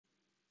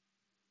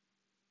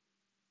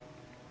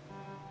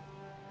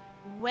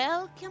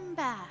Welcome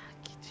back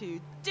to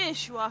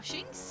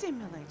Dishwashing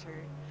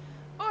Simulator,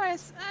 or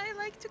as I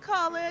like to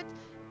call it,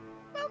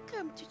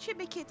 welcome to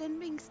Chibi-Kitten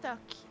being stuck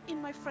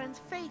in my friend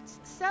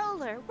Fate's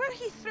cellar, where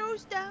he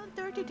throws down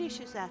dirty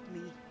dishes at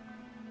me.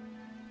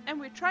 And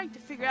we're trying to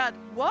figure out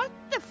what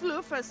the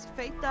floof has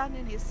Fate done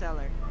in his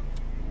cellar.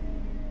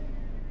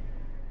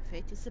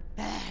 Fate is a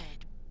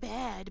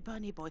bad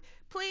bunny boy.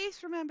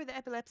 Please remember the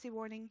epilepsy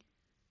warning.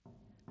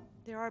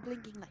 There are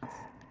blinking lights.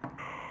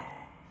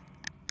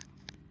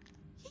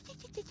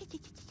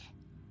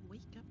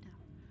 Wake up now.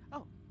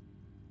 Oh,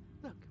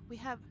 look, we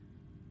have...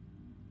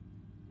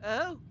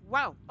 Oh,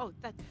 wow. Oh,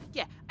 that...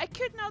 Yeah, I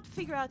could not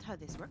figure out how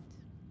this worked.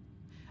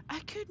 I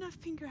could not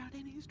figure out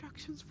any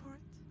instructions for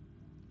it.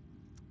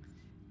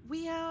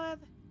 We have...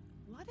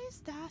 What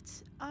is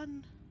that?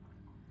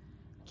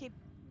 Okay.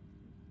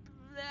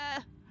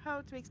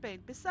 How to explain?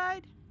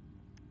 Beside...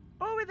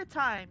 Over the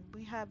time,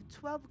 we have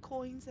 12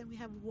 coins and we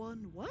have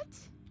one... What?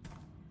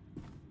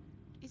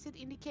 Is it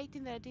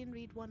indicating that I didn't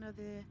read one of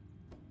the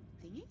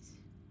thingies?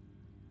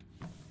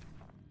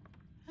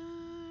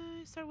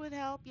 Start with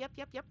help. Yep.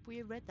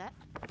 We read that.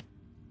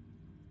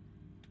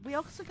 We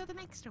also got an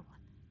extra one.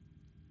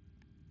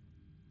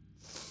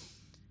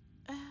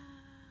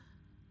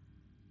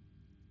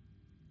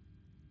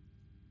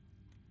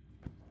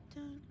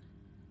 What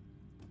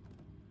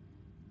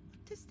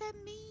does that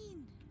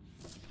mean?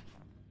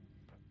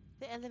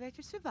 The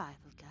elevator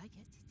survival guide.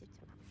 Yes.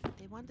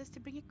 They want us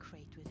to bring a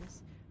crate with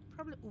us.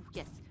 Probably. Oh,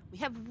 yes. We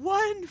have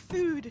one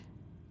food.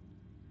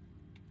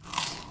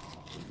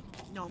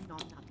 No.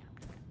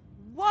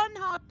 One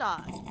hot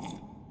dog.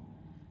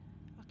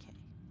 Okay.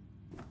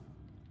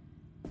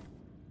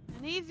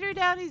 And he threw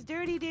down his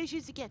dirty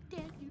dishes again.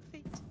 Damn you,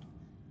 Fate.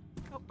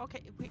 Oh,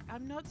 okay.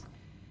 I'm not.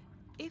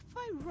 If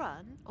I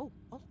run. Oh,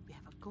 we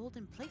have a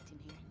golden plate in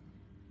here.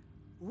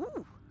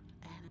 Ooh,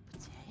 and a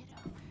potato.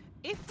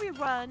 If we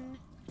run.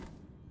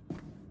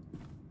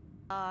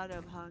 A lot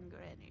of hunger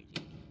energy.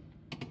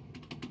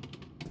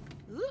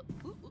 Ooh.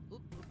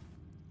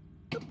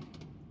 Okay.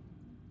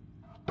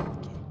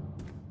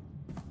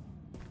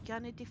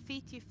 Gonna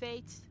defeat you,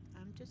 Fate.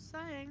 I'm just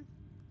saying.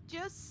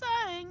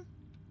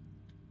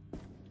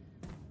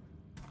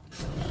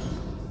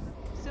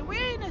 So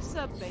we're in a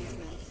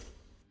sub-basement.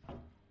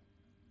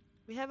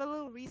 We have a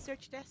little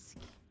research desk,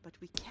 but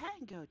we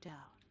can go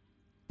down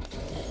to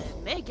the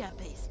mega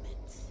basement.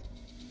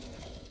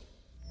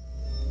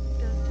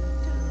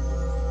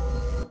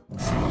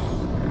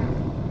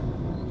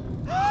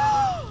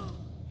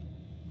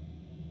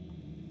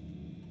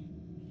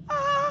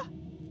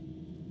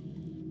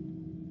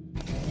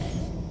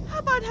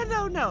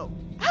 Hello, no.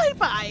 Hi,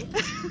 bye.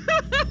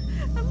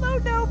 Hello,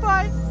 no,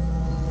 bye.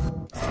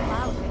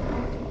 Wow,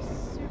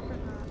 it's super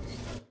loud.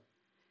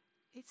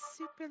 It's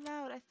super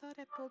loud. I thought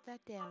I pulled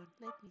that down.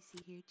 Let me see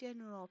here.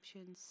 General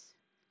options.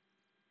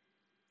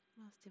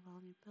 Master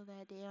volume. Pull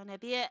that down a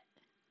bit.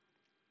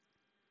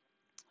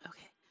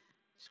 Okay.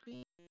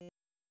 Screen.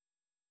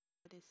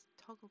 This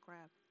toggle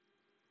grab.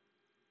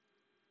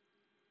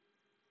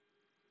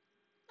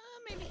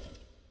 Maybe.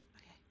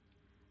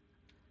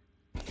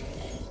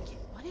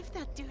 What if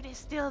that dude is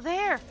still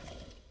there?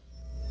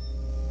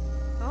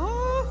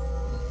 Oh!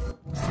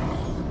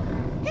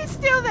 He's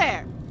still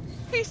there!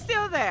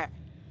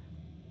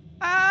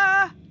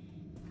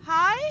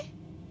 Hi?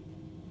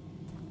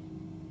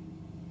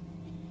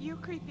 You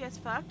creepy as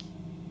fuck.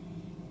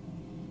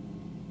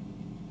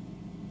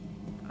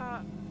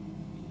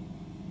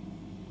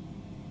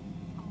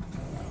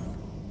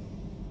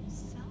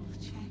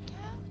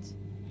 Self-checkout?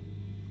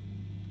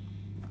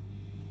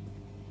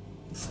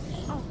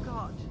 Oh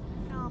god.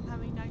 Now I'm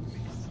having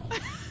nightmares.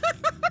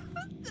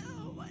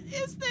 No, what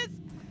is this?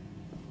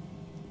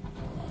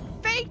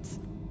 Fate!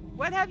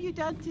 What have you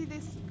done to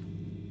this?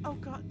 Oh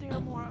god, there are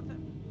more of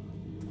them.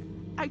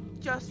 I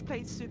just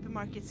played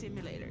Supermarket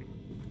Simulator.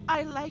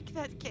 I like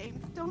that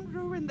game. Don't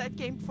ruin that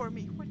game for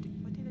me. What did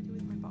I do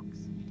with my box?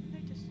 Did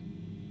I just...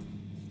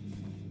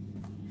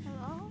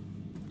 Hello?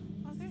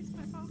 Oh, there's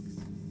my box.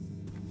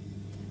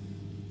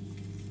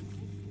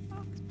 Take my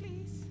box,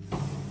 please.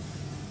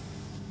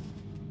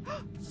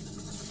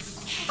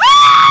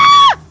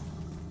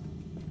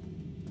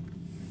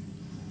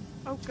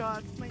 Oh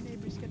god, my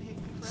neighbor's gonna hate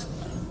me forever.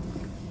 No.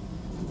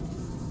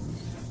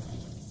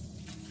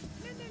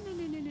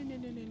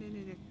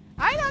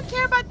 I don't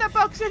care about the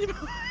box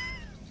anymore.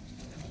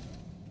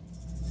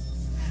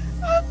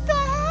 What the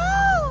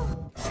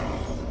hell?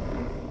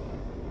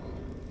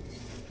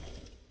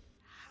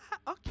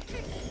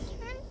 Okay.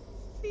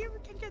 See if we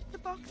can get the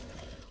box.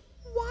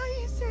 Why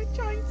is there a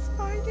giant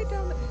spider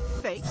down there?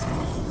 Fate,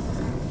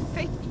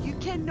 you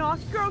cannot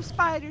grow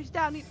spiders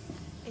down in...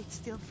 It's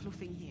still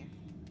fluffing here.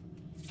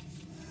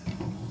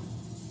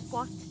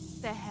 What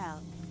the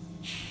hell?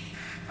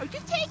 Are you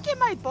taking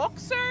my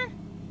box, sir?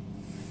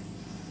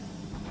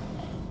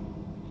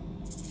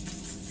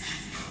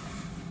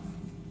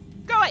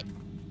 Go it!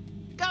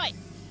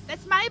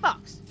 That's my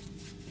box.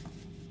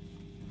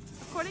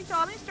 According to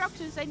all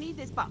instructions, I need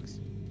this box.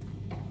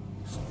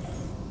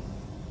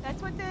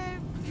 That's what the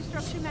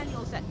instruction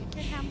manual said. You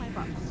can't have my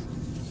box.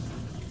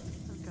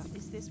 Oh god,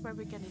 is this where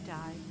we're gonna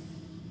die?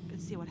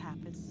 Let's see what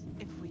happens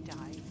if we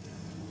die.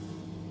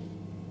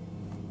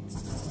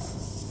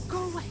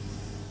 Go away!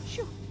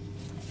 Shoo!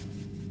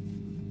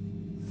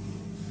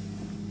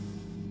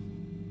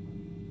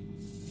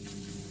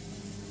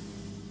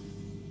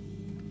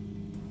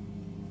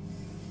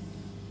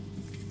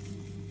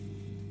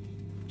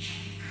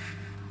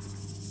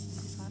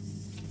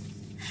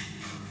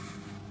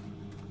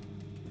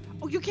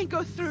 Oh, you can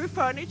go through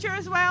furniture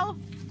as well?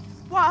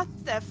 What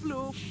the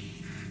flu?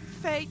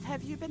 Fate,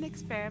 have you been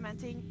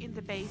experimenting in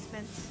the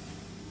basement?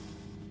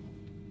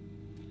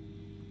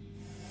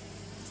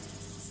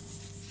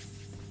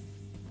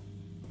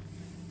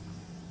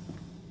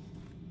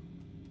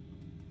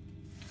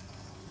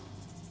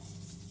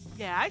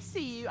 Yeah, I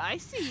see you. I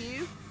see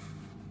you.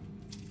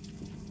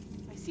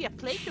 I see a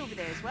plate over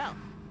there as well.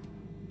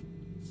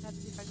 What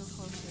happens if I go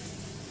closer?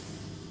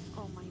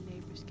 Oh, my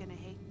neighbor's gonna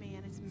hate me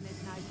and it's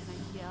midnight and I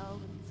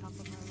yell at the top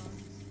of my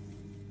lungs.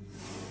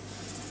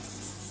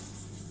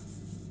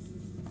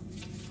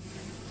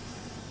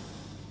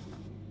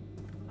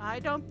 I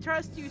don't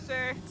trust you,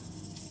 sir.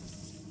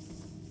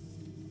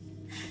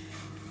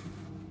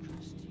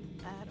 Trust you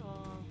at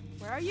all.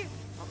 Where are you?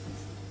 Oh,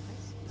 I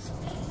see.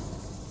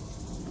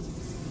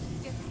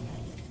 Yes.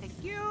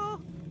 Thank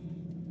you.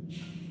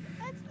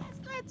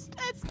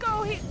 Let's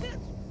go here.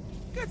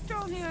 Let's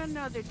go here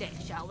another day,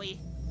 shall we?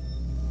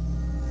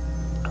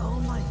 Oh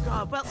my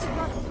God. Well,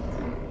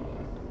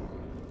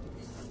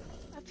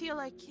 I feel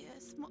like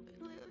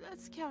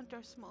let's count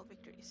our small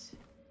victories.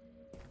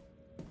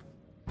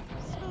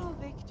 Small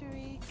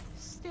victory.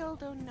 Still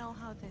don't know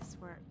how this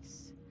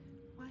works.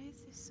 Why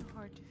is this so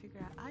hard to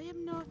figure out? I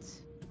am not.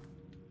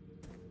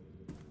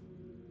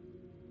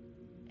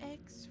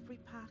 X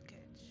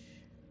repackage.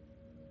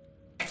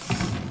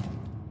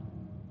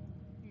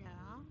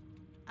 Yeah.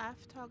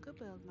 F toggle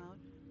build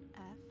mode.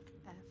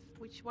 F.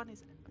 Which one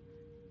is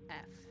F?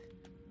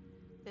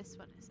 This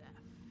one is F.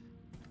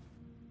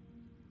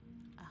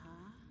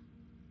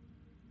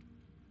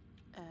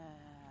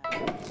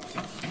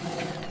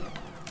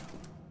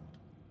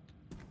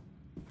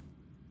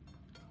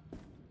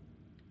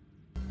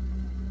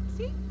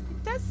 See,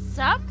 it does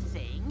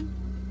something.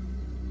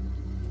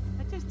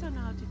 I just don't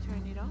know how to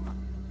turn it on.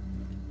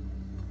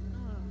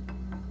 Oh,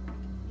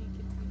 you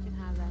can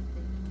have that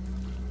thing.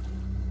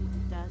 See if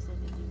it does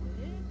anything with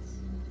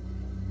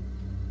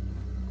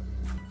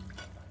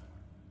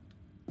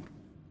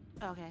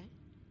it. Okay.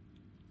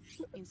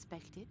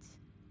 Inspect it.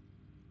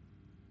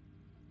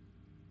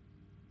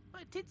 Oh,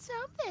 it did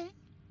something.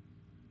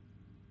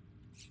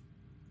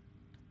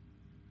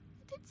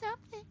 It did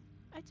something.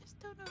 I just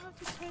don't know how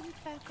to turn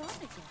it back on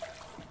again.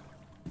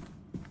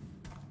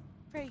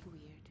 Very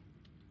weird.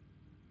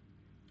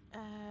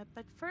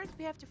 But first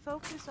we have to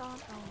focus on,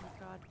 oh my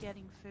god,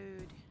 getting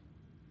food.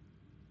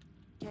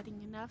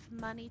 Getting enough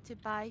money to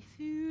buy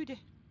food.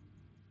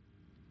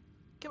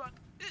 Come on.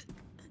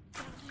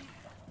 Down there.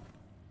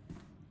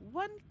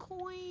 1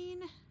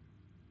 coin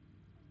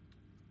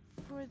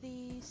for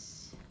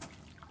these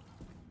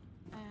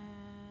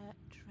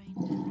train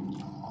back.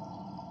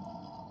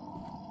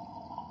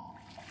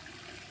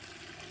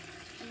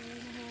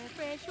 2.5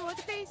 fresh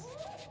water, please.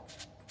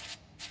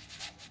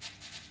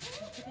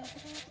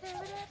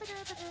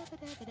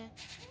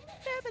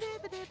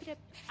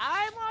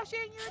 I'm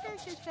washing your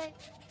dishes, babe.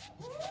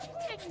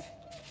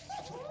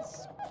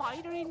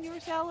 Spider in your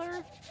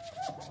cellar.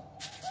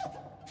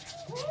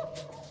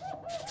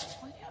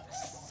 Why do you have a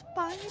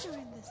spider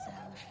in the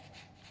cellar?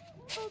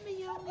 Told me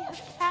you only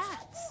have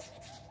cats.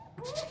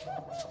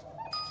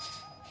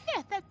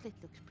 Yeah, that plate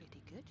looks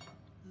pretty good.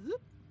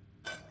 Oop.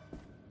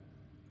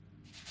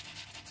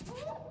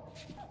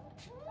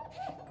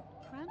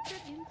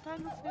 Granted, in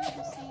Final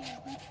Fantasy,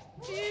 we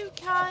do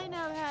kind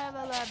of have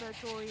a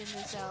laboratory in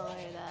the cellar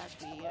that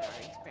we are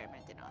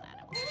experimenting on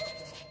animals.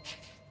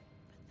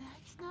 But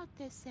that's not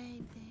the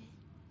same thing.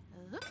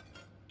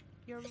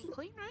 You're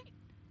clean, right?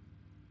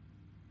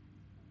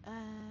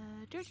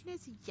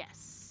 Dirtiness,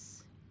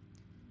 yes.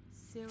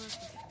 0%.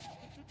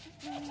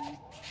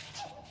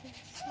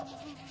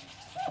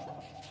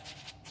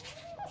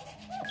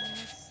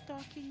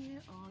 Stalking you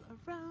all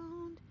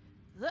around.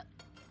 There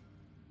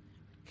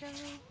we go. I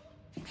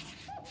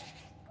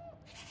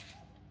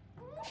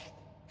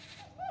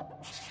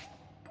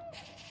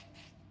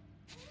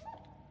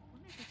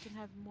wonder if we can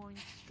have more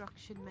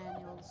instruction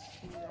manuals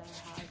to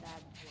how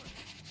that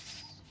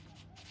works.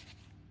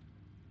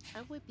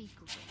 That would be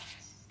great.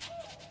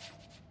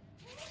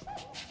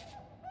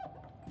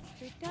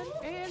 We're done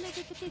early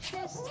with the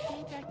dishes.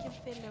 Maybe I can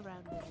fiddle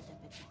around with it a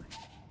bit more.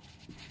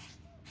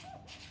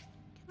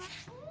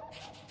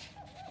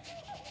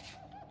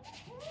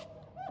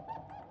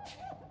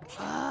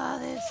 Ah,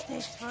 this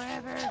takes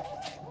forever.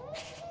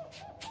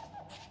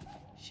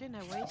 Shouldn't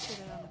have wasted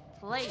it on a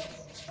plate.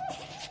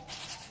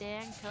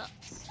 Dang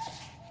cups.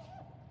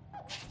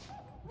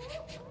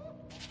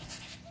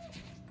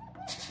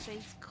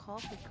 Face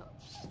coffee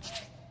cups.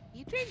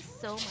 You drink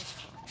so much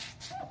coffee.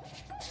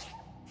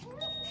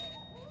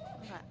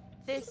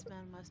 This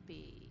man must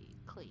be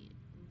clean,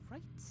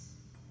 right?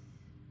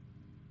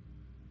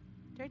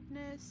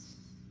 Dirtiness.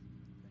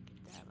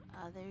 Look at them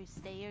others.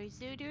 They are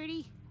so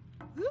dirty.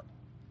 Whoop.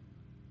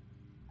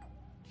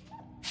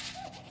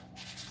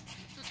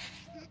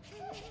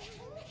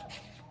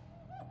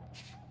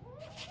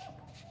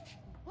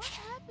 What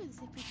happens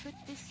if we put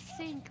this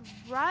sink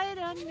right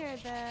under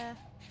the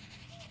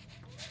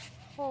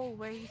hole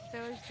where he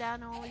throws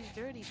down all his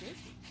dirty dishes?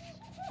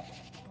 I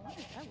wonder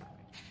if that would work.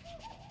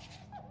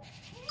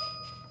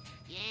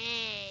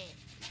 Yeah!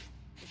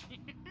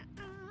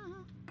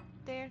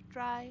 There,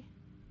 dry.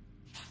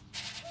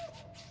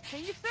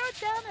 Can you throw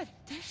down a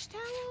dish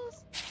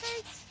towels?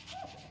 Thanks.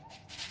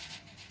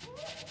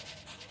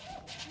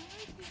 That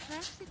might be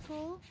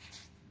practical.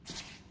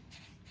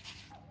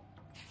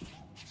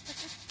 But I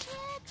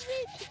can't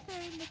reach it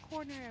there in the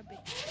corner a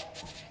bit.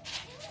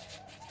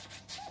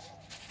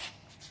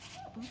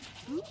 Boop,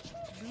 boop,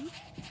 boop,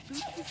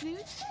 boop the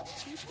snoot.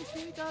 Boop the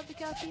snoot of the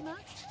coffee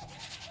mug.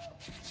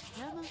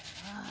 Come on.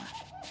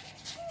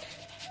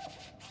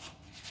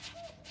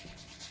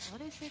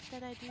 What is it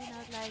that I do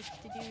not like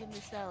to do in the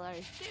cellar?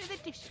 Do the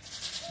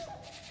dishes.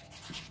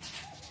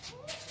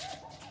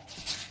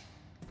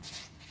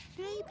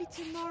 Maybe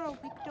tomorrow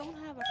we don't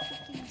have a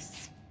freaking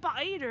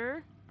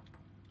spider.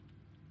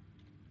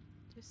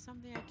 Just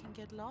something I can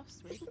get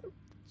lost with.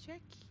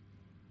 Check.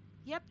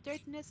 Yep,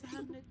 dirtiness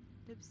 100.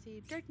 Let's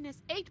see.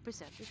 Dirtiness 8%. This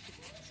should be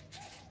good.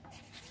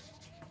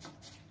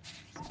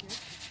 It's good.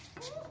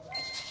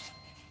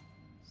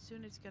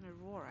 Soon it's gonna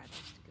roar at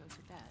us to go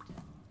to bed.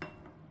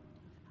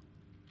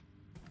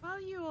 While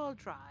you all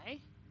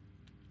dry,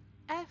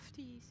 F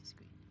to use the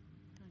screen.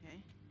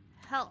 Okay.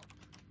 Help!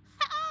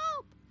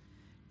 Help!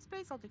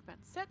 Space Optic Band.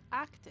 Set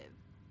active.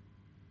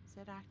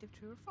 Set active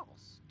true or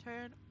false.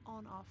 Turn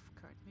on off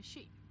current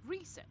machine.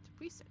 Reset.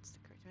 Resets the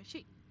current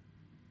machine.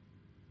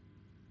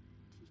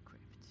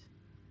 Decrypt.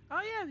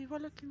 Oh yeah, we were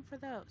looking for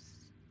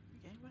those.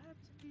 Okay, what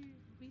happens if you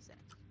reset?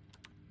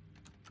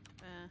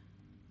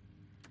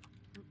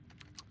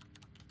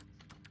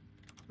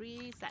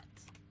 Reset.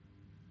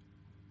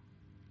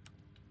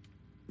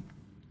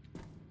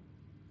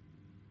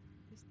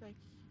 Like,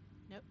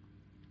 nope.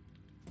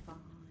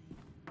 Fine.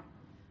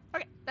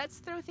 Okay, let's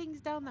throw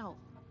things down the hole.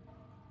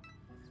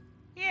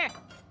 Here!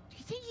 Do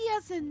you think he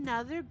has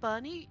another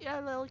bunny,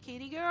 a little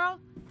kitty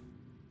girl?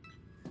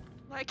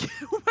 Like,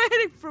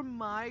 waiting for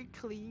my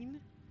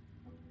clean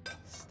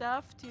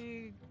stuff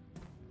to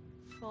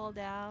fall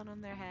down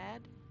on their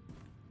head?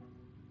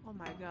 Oh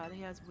my god,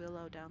 he has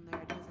Willow down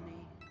there, doesn't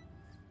he?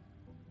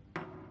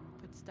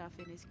 Put stuff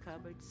in his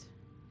cupboards.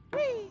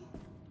 Whee!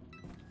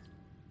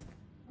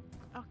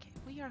 Okay,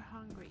 we are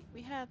hungry.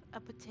 We have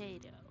a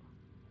potato.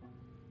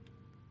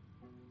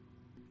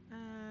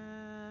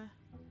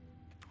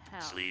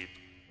 Hell. Sleep.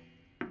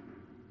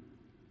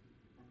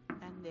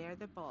 And there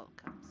the ball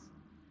comes.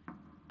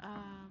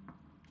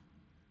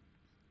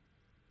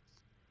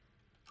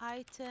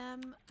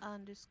 Item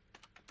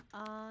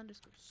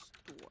underscore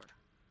store.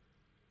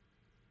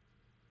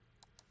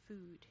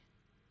 Food.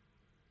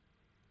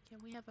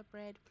 Can we have a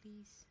bread,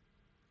 please?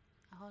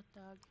 A hot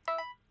dog.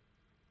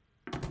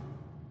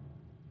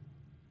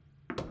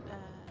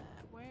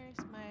 Where's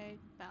my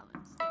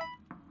balance? There.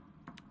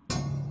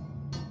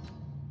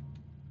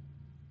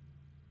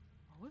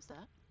 What was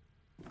that?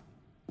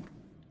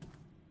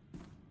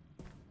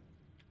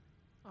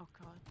 Oh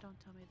god, don't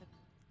tell me the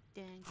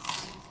dang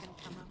spider's gonna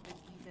come up and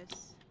eat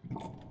us.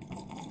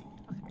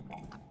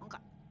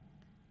 Okay.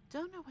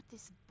 Don't know what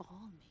this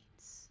ball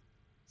means.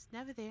 It's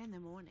never there in the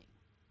morning.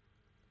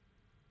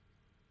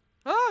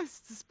 Oh,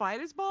 it's the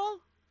spider's ball?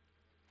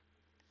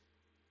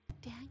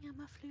 Dang, I'm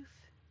a floof.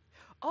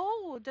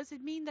 Oh, does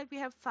it mean that we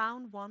have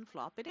found one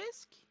floppy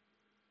disk? Is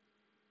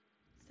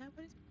that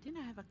what it's... Didn't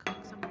I have a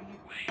code somewhere here?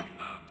 Wake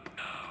up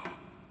now.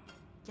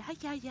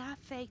 Yeah,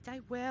 faked, I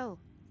will.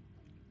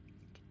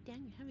 God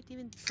dang, you haven't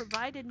even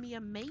provided me a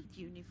maid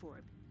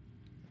uniform.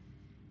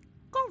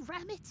 Go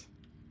ram it!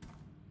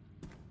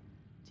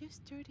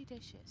 Just dirty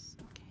dishes,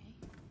 okay.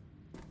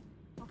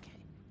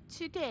 Okay,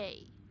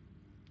 today,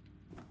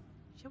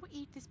 shall we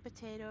eat this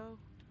potato?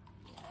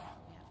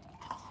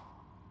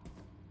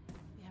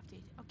 We have to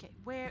eat it. Okay,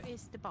 where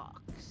is the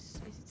box?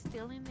 Is it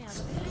still in the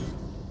elevator?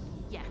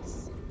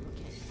 Yes.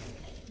 Okay.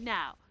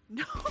 Now,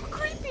 no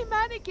creepy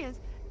mannequins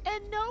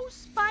and no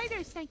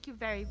spiders. Thank you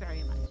very,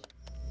 very much.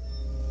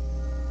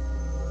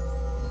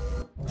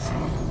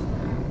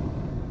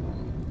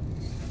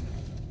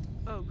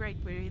 Oh, great.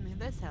 We're in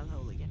this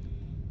hellhole again.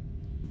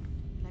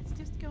 Let's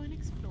just go and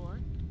explore.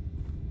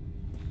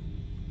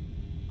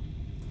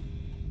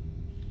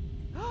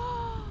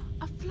 Oh,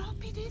 a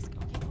floppy disk.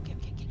 Okay.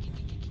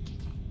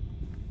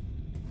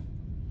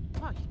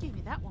 Wow, you gave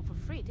me that one for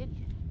free, didn't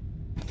you?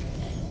 Okay.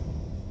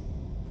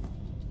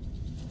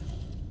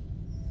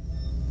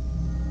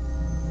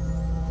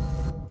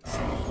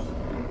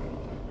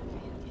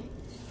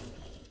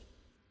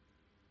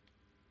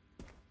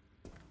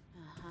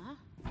 Uh-huh.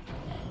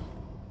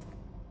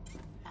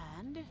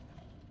 And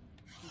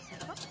piece of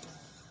box.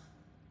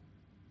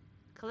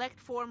 Collect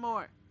 4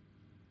 more.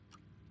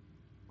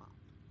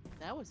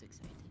 That was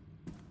exciting.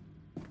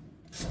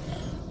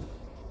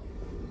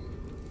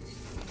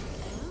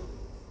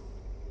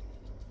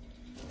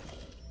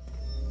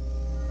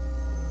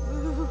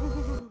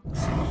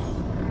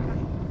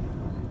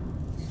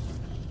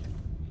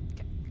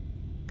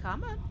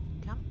 Come on,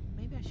 come.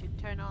 Maybe I should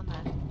turn on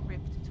that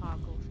ripped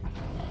toggle thing.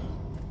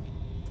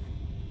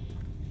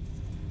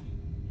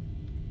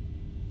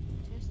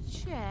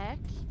 Just check.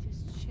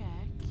 Just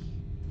check.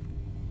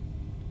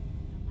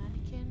 No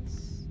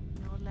mannequins.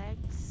 No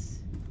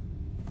legs.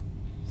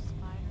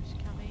 Spiders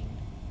coming.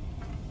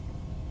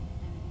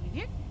 Anything in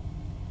here?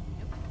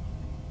 Nope.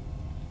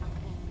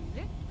 Anything in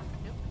there?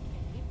 Nope.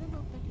 Okay, leave them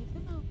open. Leave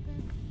them open.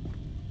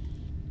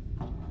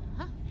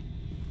 Uh-huh.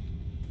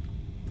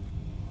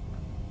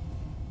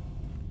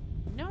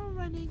 No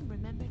running,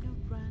 remember no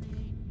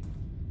running,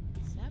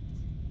 except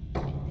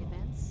in the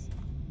events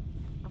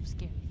of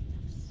scary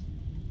stuffs.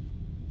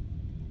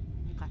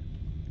 Okay.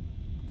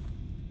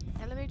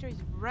 Elevator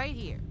is right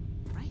here,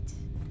 right?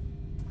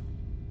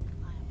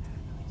 I am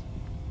paranoid.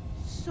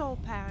 So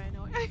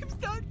paranoid. I'm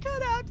not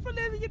cut out for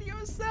living in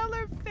your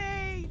cellar,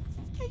 Faith.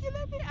 Can you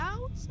let me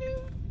out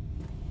soon?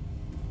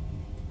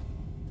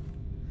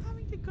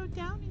 Having to go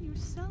down in your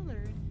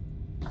cellar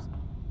and just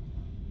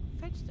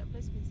fetch stuff.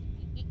 Let's visit.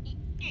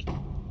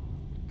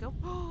 Go.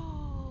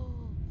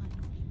 Oh,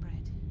 unholy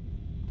bread.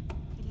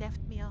 He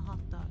left me a hot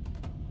dog.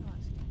 Oh, I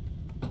was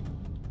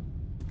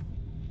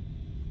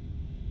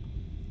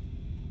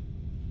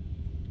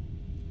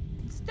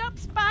scared. Stop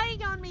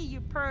spying on me,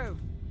 you perv!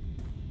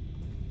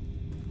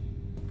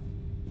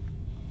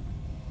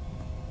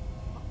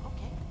 Oh,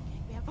 okay,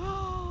 we have.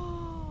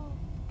 Oh!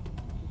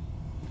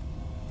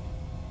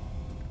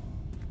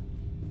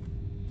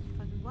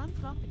 But one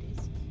floppy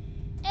disk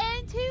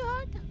and 2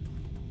 hot dogs.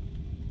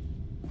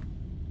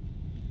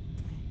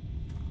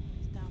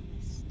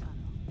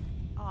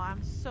 Oh,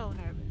 I'm so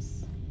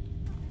nervous.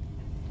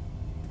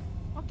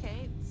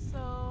 Okay,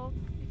 so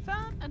we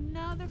found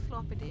another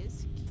floppy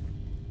disk,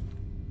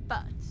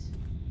 but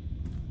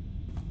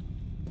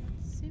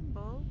that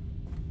symbol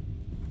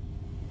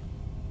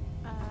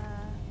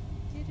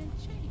didn't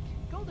change.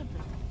 Golden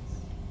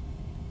plates.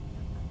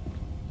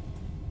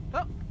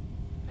 Oh,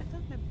 I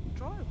thought my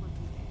drawer would be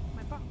there,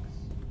 my box.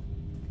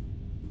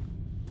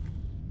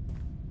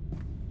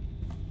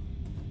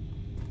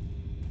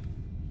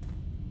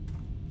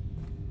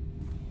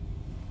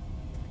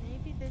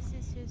 This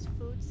is his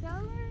food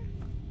cellar?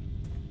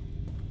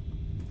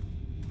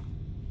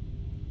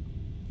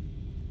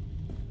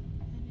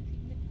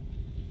 Anything that...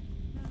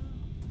 No.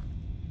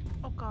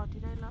 Oh god,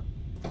 did I look?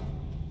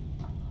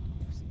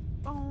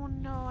 Oh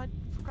no, I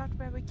forgot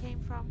where we came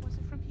from. Was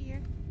it from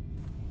here?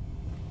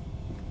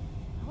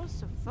 I was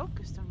so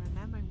focused on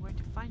remembering where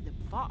to find the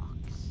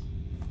box.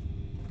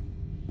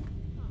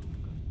 Oh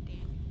god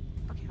damn.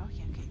 Okay.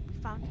 We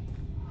found it.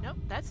 Nope,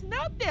 that's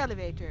not the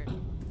elevator.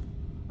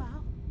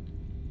 Well,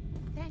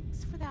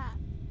 thanks for that.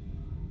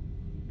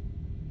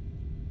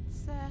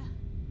 It's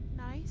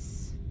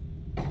nice.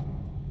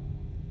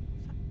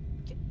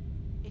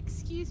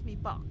 Excuse me,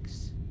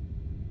 box.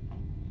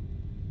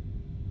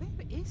 Where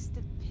is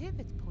the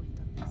pivot point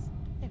on this?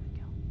 There we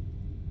go.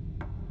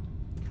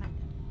 Kind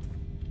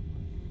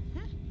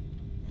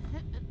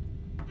of.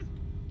 In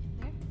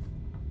there.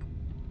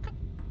 Come.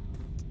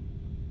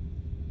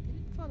 Did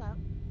it fall out?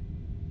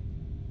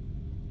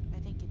 I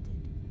think it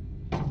did.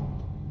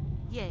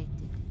 Yeah, it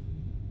did.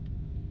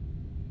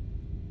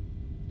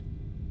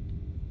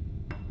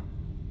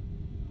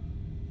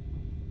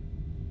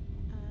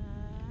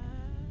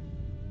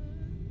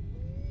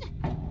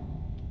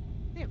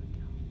 There we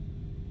go.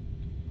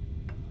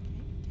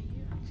 Okay, can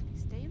you actually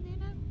stay in there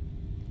now?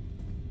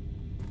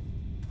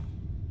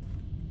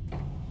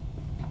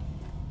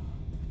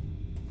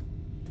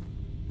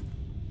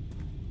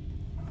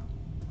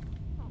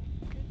 Oh,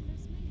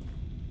 goodness me.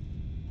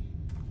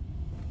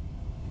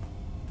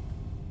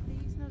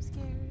 Please no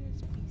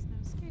scares, please no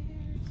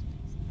scares,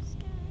 please no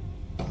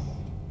scares.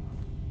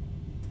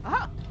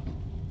 Ah!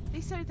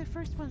 These are the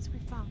first ones we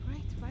found,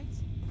 right?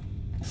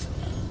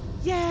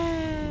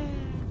 Yes!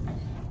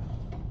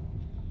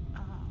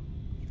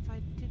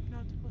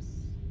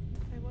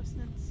 If I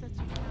wasn't such a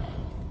coward.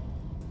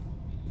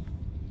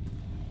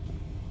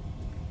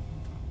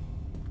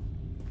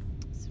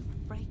 It's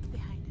right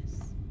behind us.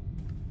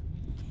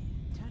 Okay,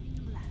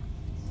 turning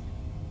left.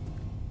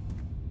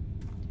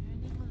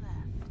 Turning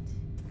left.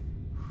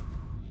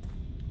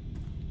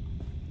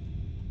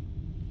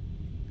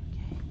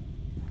 Okay,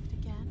 left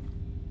again.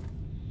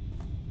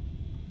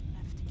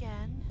 Left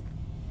again.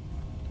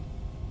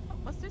 Oh,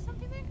 was there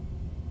something there?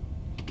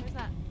 Where's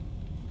that?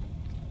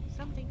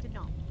 Something to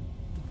know.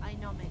 I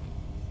know many.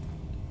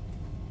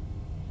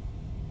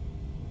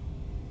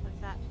 What is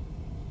that?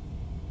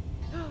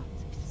 Oh,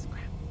 it's a piece of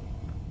scrap.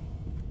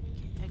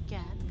 Okay,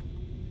 again.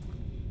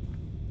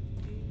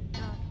 Do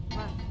not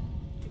run.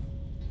 Do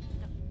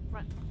not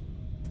run.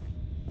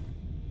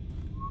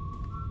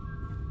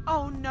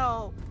 Oh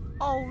no!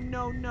 Oh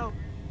no no!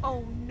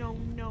 Oh no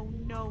no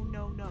no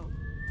no no!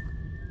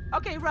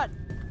 Okay, run!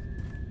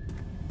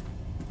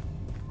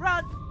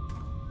 Run!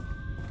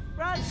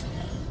 God!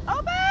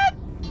 Open!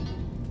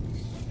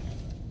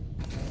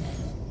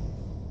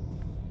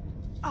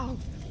 Oh,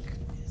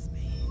 goodness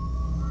me.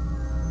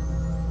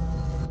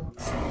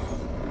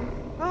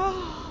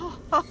 Oh,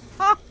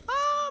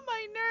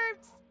 my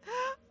nerves.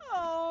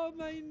 Oh,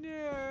 my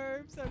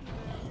nerves. I'm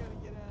gonna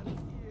get out of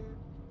here.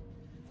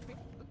 Wait,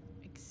 oh,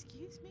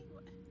 excuse me?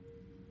 What?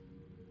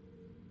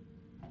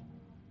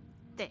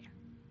 There.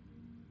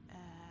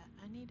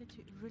 I needed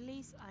to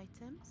release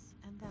items,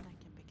 and then I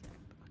can pick it up.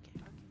 Okay,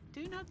 okay.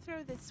 Do not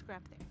throw this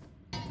scrap there.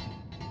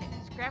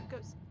 There, scrap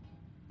goes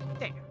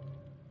there.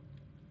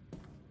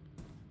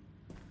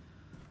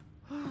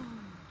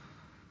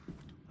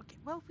 Okay,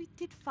 well, we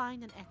did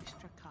find an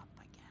extra cup,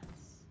 I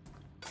guess.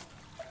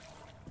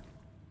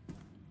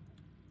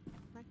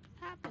 Like,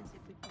 what happens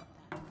if we put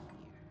that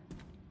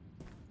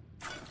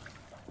here?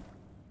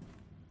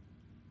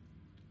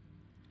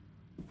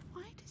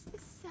 Why does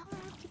this cellar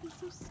have to be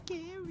so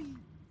scary?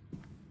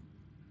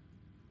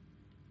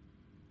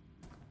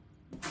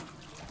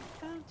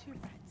 Found 2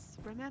 breads.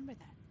 Remember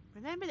that.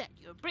 Remember that.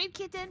 You're a brave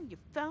kitten. You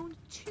found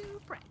 2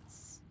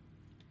 breads.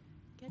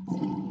 Get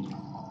some here.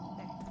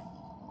 There.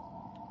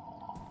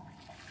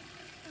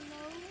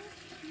 Hello?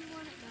 Do you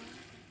want it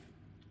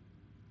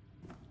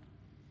now?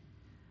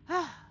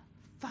 Ah,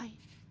 fine.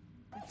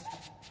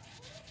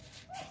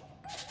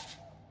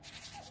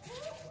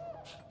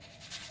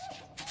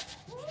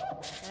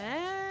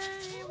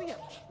 And here we go.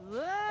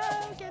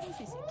 Whoa, getting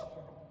seasick.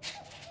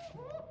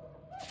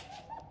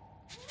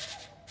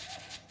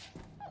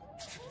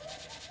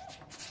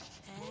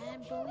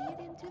 And bully it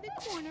into the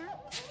corner.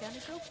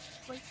 Gonna go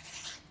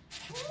plates.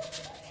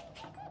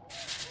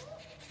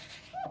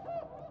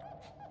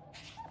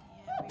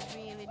 Yeah,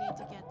 we really need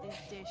to get this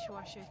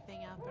dishwasher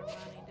thing up and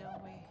running,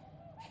 don't we?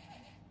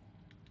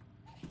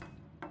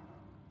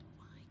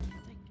 Why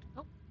can't I?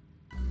 Oh.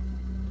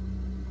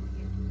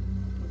 Here.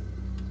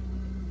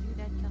 Do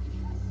that,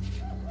 cupcakes.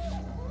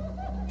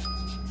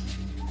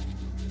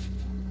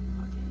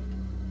 Okay.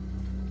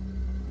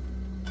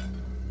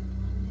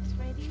 One is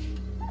ready.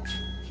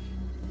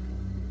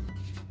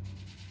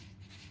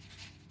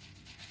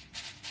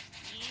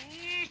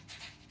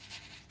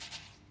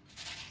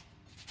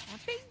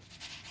 Thing.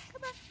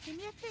 Come on, give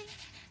me a thing.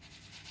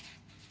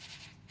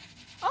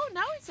 Oh,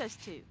 now it says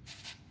 2.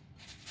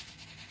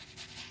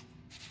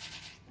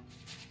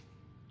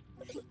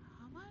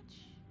 How much?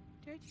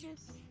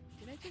 Dirtiness.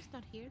 Did I just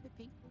not hear the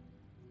ping?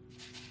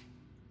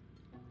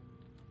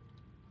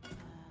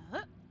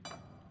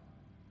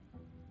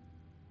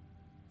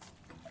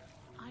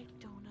 I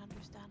don't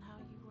understand how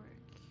you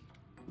work.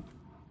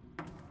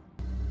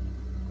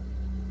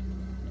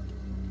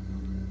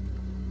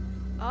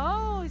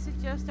 Oh, is it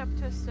just up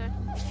to a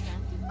certain percentage?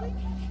 Like,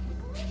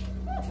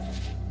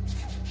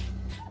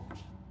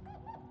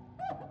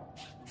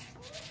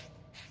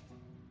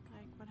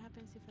 what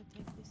happens if I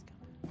take this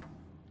cup?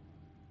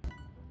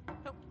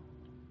 Oh.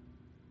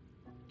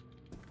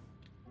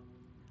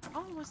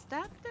 Oh, was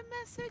that the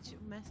message?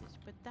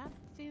 But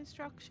that's the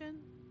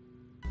instruction.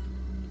 It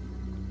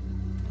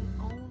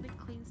only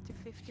cleans to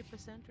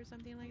 50% or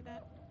something like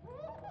that.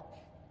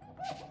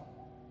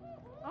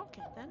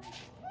 Okay, then.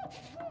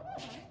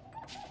 Okay.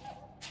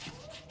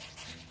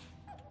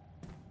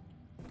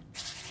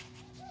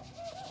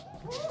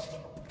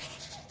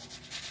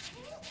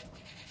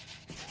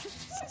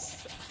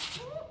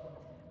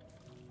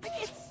 Like,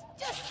 it's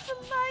just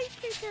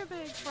slightly too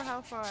big for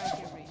how far I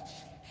can reach.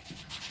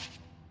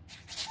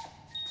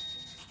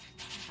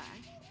 Okay.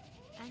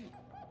 And you.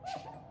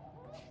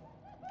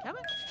 Come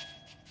on.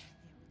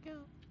 Here we go.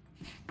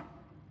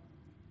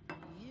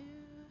 You.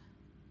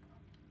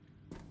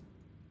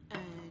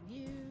 And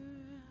you.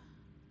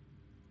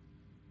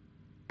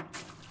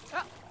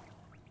 Oh!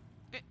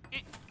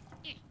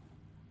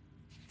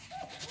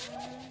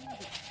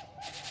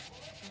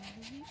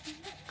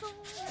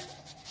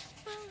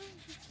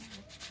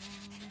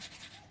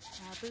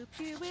 I'll boop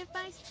you with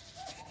my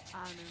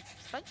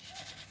sponge.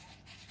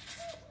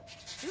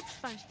 Oops,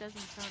 sponge doesn't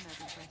sound that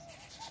impressive.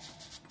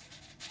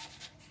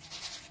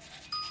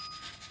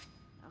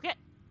 Okay.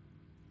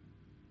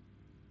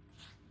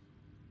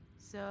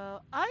 So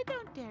I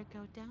don't dare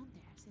go down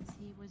there since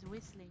he was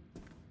whistling,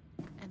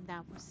 and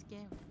that was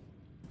scary.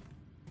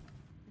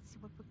 Let's see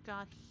what we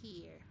got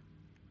here.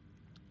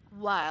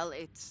 While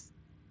it's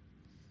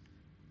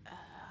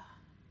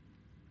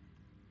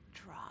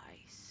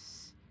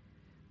dries.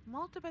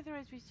 Multiply the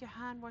rate with your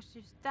hand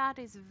washes. That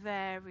is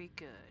very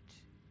good.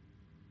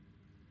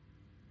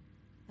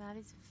 That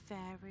is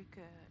very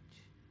good.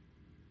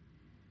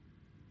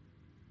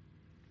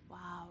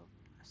 Wow,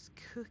 a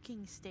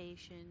cooking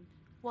station.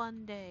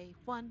 One day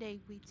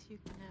we too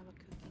can have a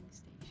cooking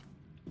station.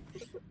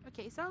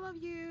 Okay, so all of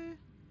you.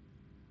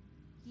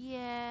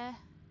 Yeah.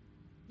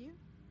 You?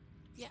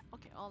 Yeah,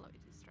 okay, all of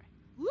it is dry.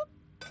 Whoop!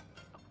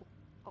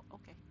 Oh,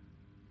 okay.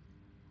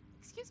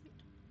 Excuse me.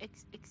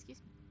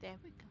 Excuse me. There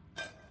we go.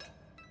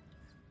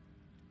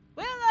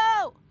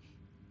 Willow!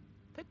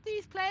 Put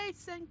these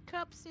plates and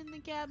cups in the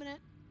cabinet.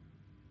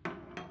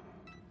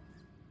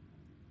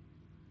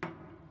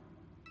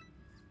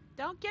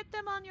 Don't get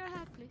them on your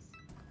head, please.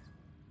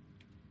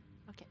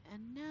 Okay,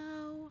 and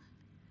now,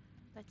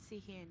 let's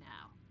see here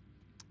now.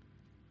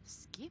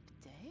 Skip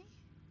day?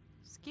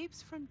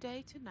 Skips from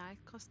day to night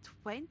cost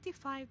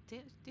 25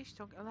 dish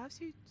talk. Allows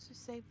you to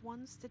save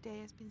once the day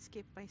has been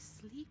skipped by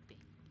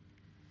sleeping.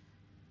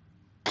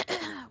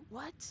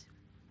 What?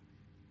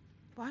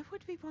 Why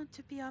would we want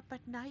to be up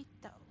at night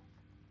though?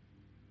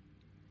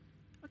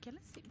 Okay,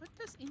 let's see. What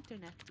does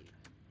internet do?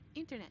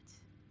 Internet.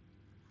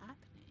 Happening.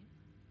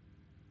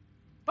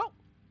 Oh!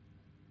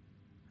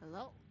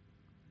 Hello?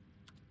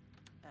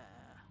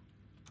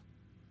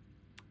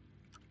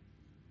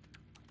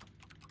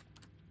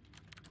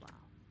 Wow.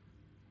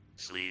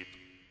 Sleep.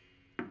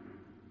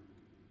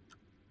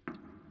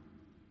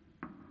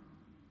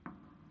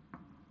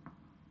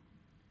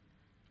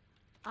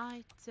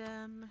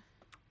 Item.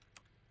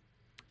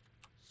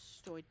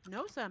 Store. It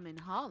knows I'm in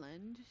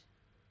Holland.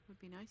 Would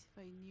be nice if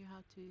I knew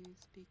how to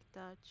speak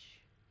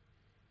Dutch.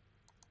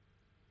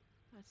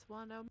 That's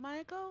one of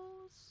my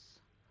goals.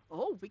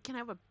 Oh, we can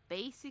have a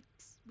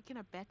basics. We can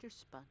have better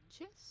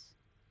sponges.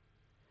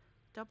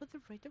 Double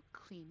the rate of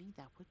cleaning.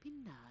 That would be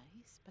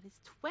nice. But it's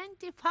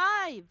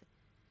 25.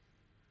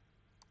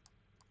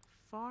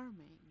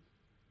 Farming.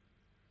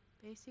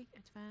 Basic,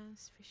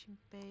 advanced, fishing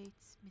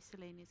baits,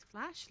 miscellaneous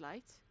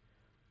flashlight.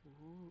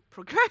 Ooh,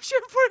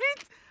 progression for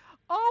it.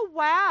 Oh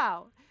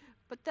wow!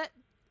 But that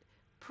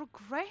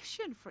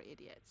progression for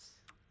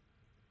idiots.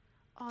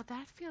 Oh,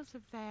 that feels a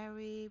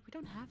very... We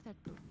don't have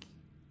that book.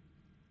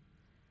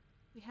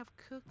 We have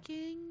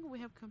cooking. We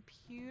have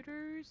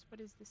computers. What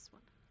is this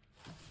one?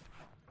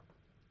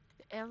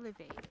 The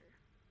elevator.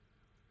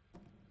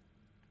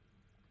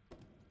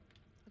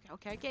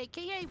 Okay.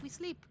 Yeah, we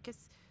sleep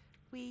because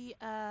we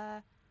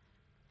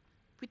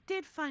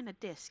did find a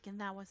disc and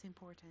that was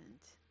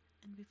important.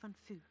 And we found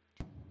food.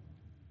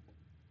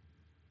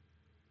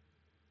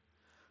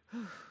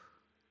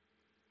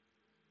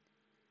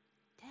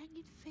 Dang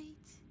it,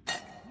 Fate.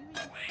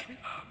 Wake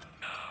up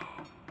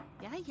now.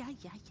 Yeah.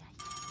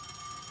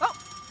 Oh!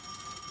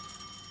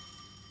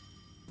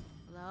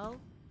 Hello?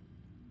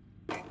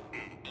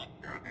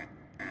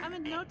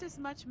 Haven't noticed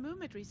much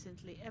movement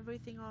recently.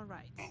 Everything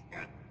alright?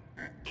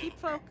 Keep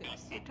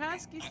focused. Your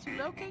task is to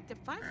locate the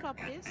 5 flop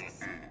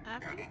disks.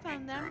 After you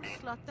found them,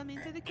 slot them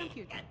into the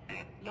computer.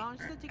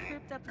 Launch the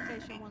decrypt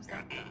application once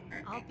that's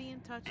done. I'll be in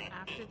touch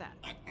after that.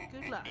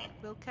 Good luck.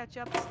 We'll catch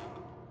up soon.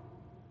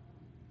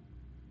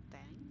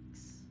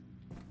 Thanks.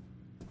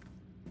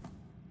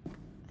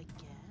 I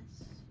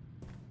guess.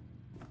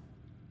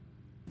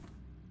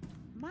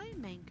 My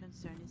main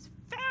concern is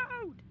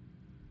food!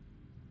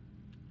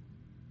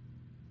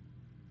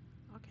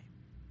 Okay.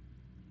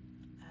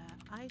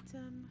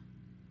 Item.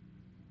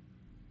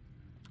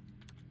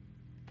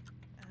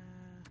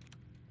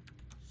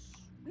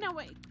 No,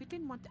 wait. We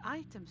didn't want the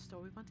item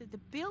store. We wanted the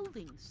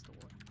building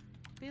store.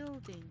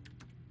 Building.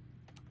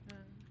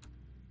 Store.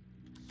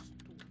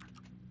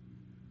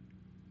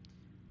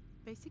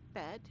 Basic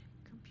bed.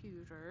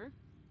 Computer.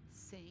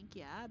 Sink.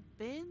 Yeah.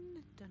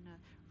 Bin. Done a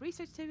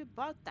research table.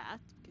 Bought that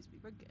because we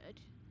were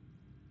good.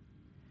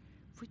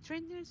 We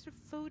trained the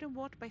food and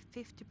water by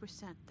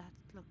 50%. That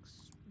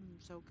looks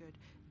so good.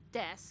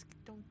 Desk.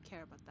 Don't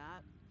care about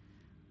that.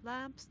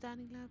 Lamp.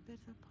 Standing lamp.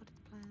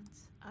 Potted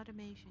plants.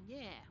 Automation.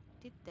 Yeah.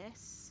 Did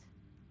this.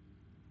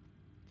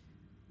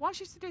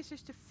 Washes the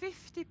dishes to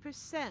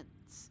 50%.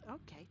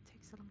 Okay,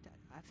 takes a long time.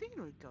 I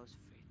figure it goes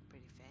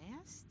pretty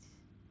fast.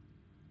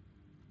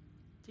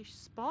 Dish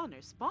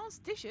spawner. Spawns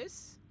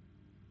dishes.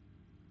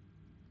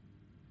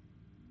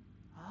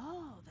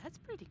 Oh, that's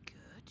pretty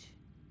good.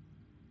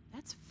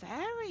 That's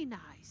very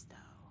nice,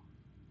 though.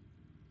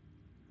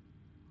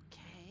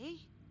 Okay.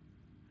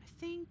 I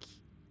think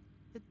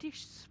the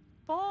dish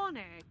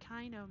spawner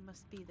kind of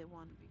must be the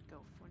one we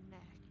go for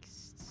next.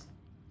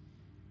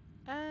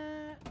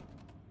 Oh,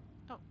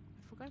 I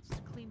forgot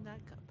to clean that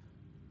cup.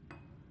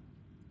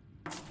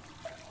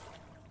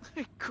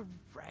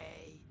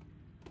 Great.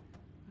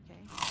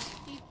 Okay, let's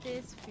eat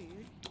this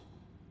food.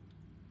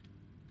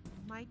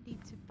 Might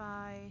need to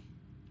buy...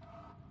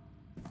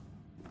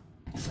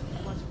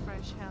 What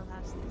fresh hell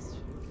has this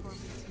for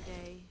me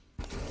today?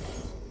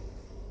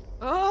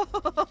 Oh! Oh,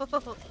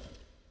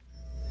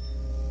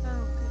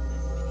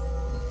 goodness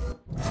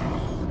me.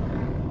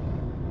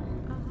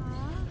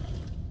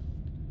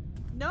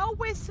 No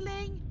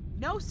whistling,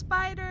 no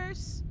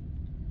spiders.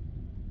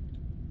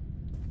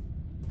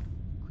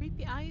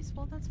 Creepy eyes,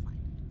 well, that's fine.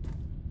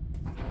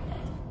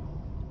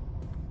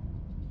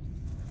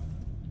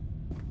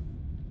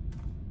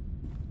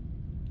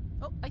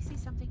 Oh, I see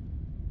something.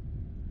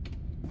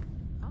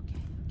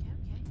 Okay.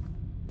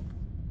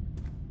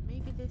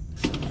 Maybe this...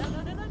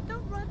 No,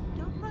 don't run.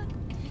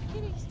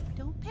 Take it easy.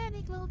 Don't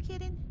panic, little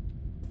kitten.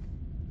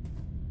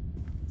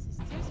 This is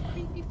just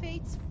creepy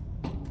fates.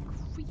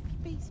 Creepy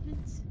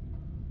basements.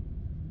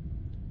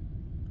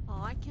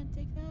 Oh, I can't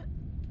take that.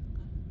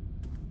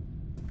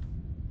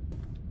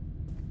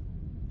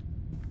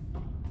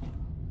 Okay.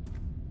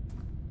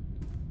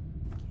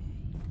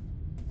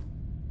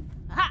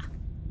 Aha!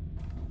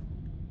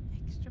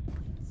 Extra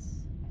points.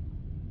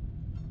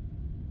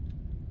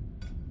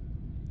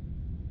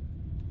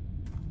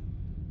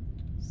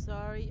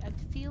 Sorry, I'm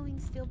feeling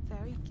still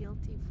very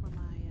guilty for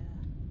my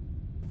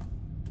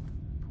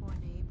poor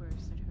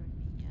neighbors that heard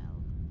me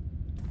yell.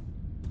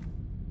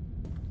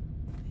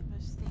 They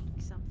must think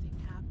something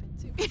happened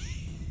to me.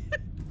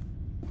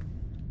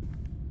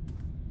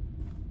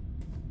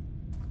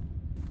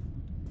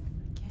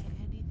 Okay,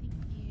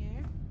 anything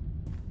here?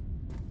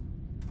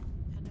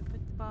 And I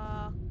put the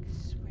box.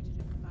 Where did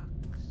I put the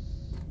box?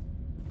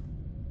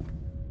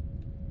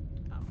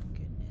 Oh,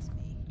 goodness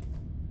me.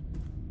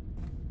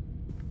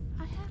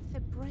 I have the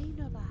brain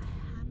of a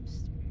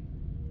hamster.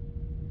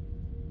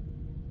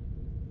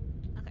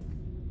 Okay.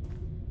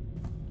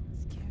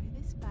 Let's carry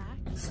this back.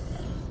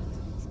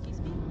 Excuse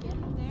me, get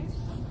in there.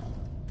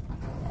 I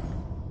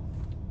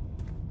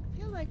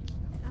feel like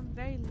I'm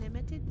very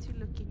limited to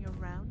looking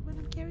around when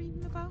I'm carrying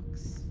the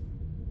box.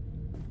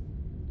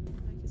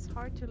 Like it's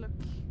hard to look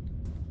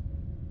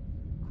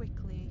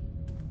quickly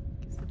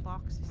because the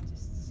box is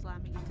just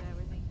slamming into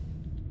everything.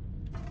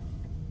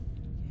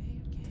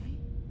 Okay.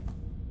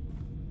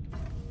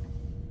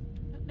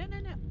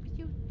 No.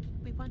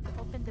 We want to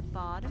open the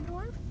bottom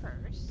door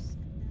first,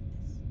 and then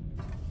this.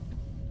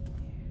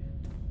 There.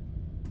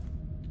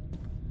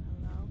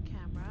 Hello,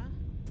 camera.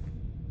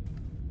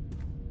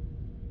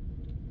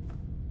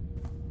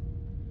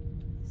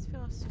 This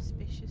feels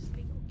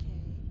suspiciously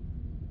okay.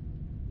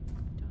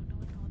 Don't know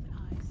what all the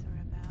eyes are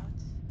about.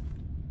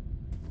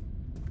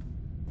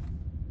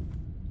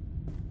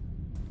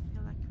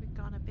 Feel like we've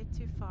gone a bit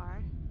too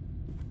far.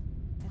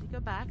 Gotta go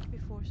back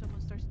before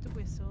someone starts to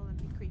whistle and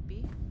be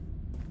creepy.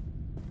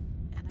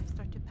 And I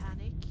start to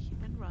panic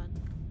and run.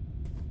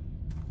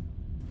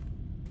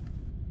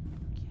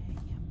 Okay,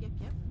 yep.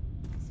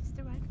 This is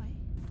the right way.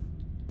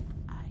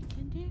 I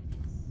can do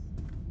this.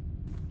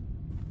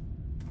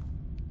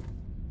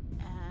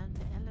 And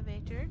the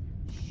elevator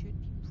should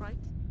be right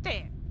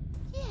there.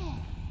 Yeah!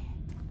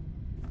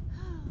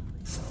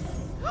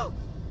 Oh,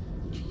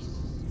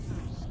 Jesus,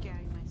 I'm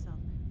scaring myself.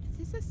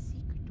 Is this a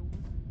secret door?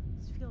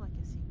 Does it feel like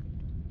a secret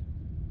door?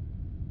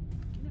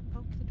 Can it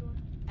poke the door?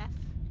 F.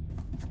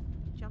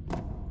 Jump.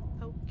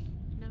 Poke.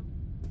 No.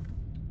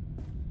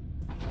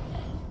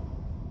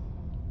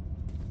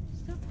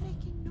 Stop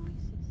making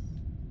noises.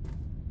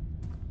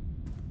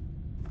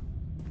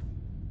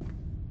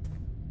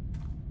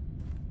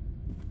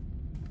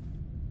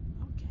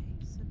 Okay,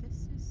 so this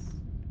is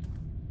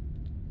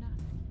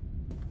nothing.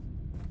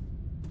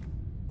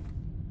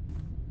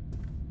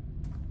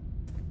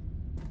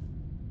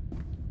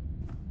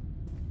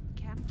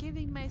 Okay, I'm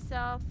giving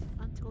myself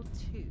until 2.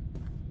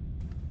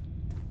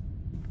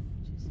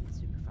 Which isn't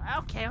super far.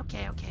 Okay. I'll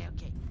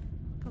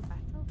go back.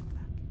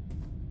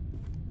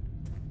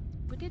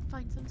 We did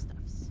find some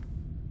stuffs.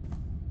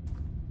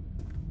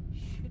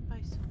 Should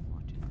buy some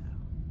water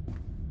though.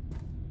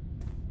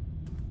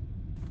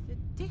 The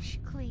dish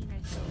cleaner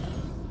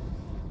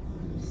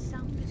thing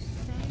sounded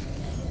very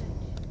good.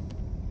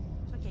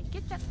 Okay,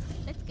 get up.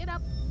 Let's get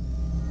up.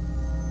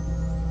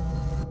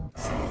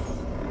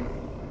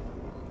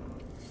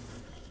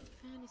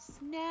 Found a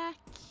snack.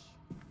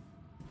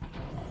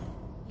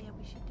 Yeah,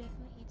 we should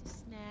definitely eat a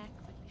snack,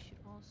 but we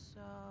should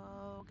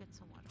also get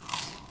some water.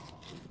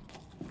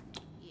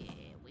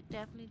 Yeah, we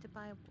definitely need to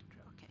buy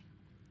water. Okay.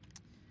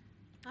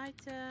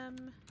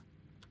 Item.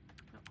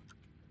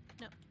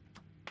 No.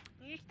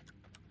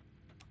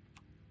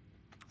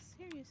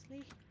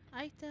 Seriously.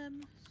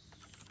 Item.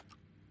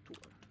 Store.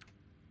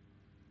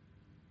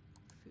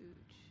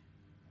 Food.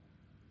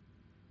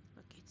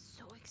 Look, it's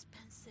so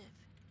expensive.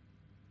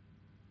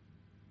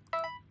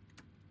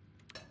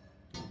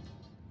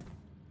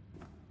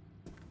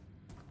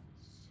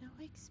 So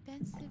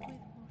expensive with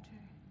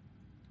water.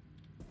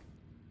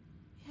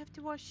 You have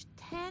to wash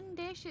 10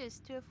 dishes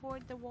to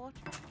afford the water.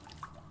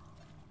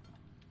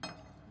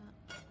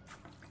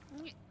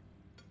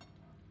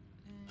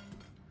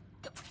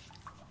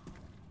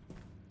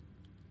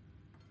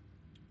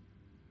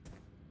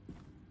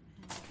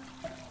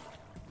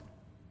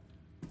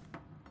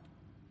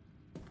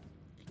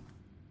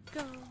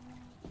 Go.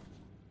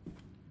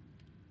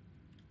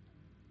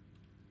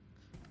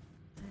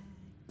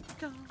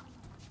 Go.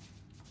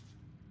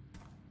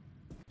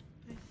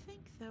 I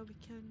think though we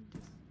can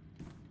just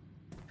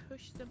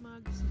push the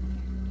mugs in here.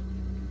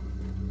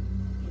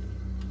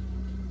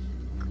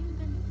 Clean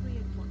them 3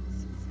 at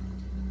once instead.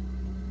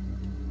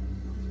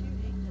 I do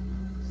hate the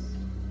mugs.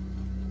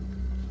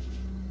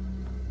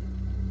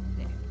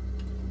 There.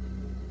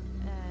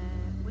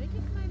 Where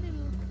did my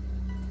little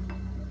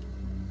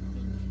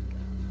thingy go?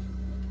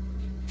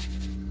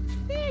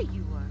 There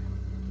you are.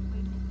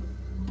 Wait.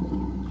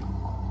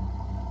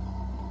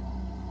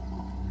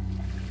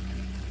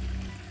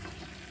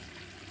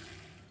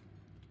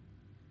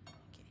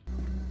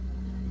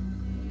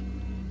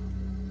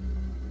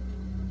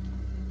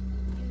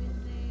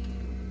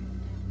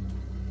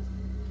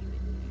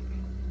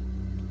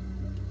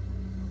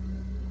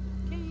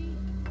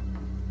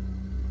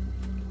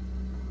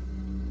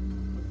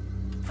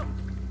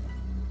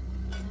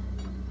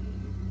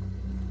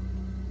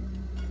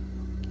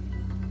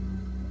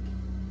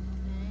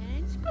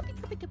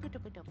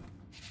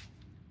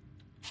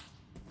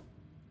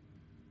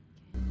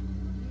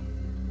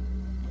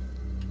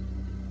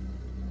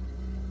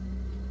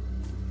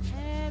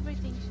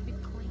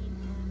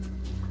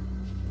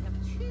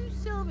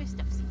 Scooby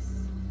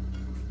Stuffsies.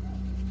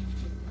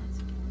 Let's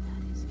see what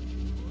that is.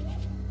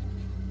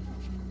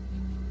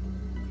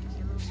 There's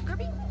your little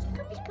Scooby.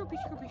 Scooby, Scooby, Scooby,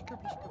 Scooby,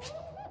 Scooby.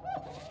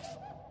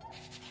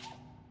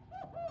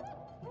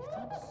 We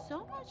found so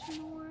much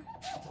more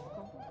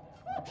gold before.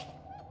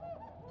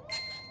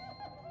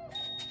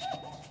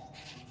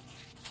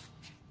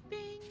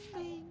 Bing,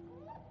 bing.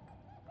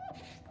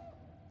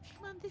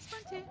 Come on, this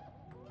one too.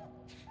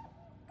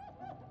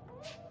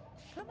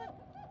 Come on,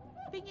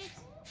 bing it.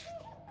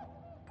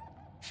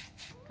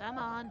 Come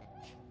on.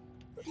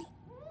 It's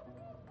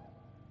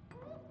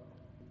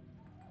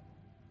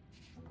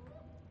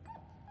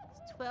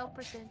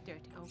 12%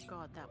 dirty. Oh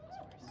god, that was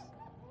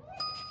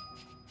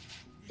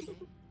worse. Okay.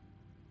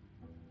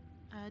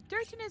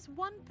 Dirtiness 1%. I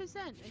think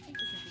we can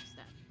fix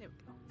that. There we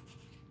go.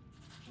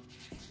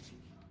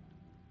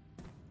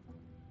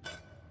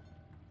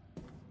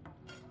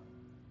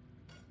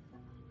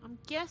 I'm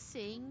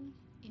guessing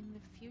in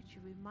the future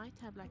we might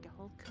have like a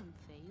whole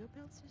conveyor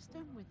belt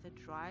system with a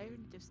dryer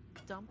and just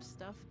dump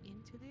stuff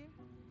into there.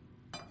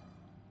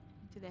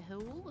 Into the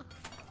hole.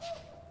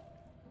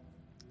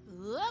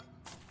 Whoop!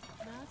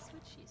 That's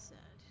what she said.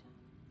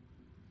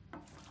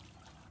 Okay,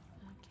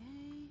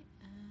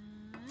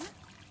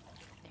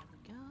 there we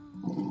go.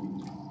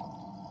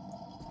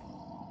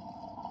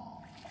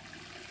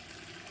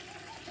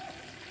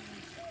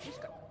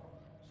 Just go.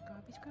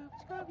 Scrubby, scrubby,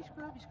 scrubby, scrubby,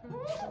 scrubby,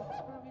 scrubby,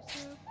 scrubby,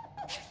 scrubby.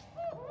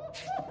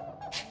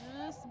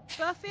 Just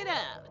buff it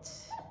out.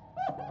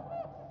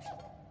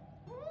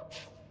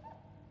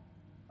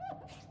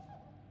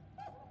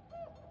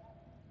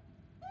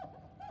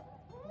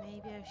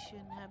 Maybe I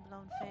shouldn't have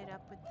blown Fade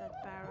up with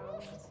that barrel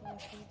and see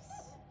if it's...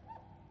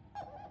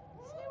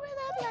 See where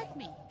that led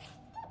me.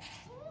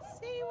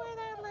 See where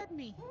that led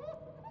me.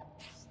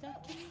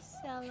 Stuck in the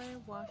cellar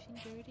washing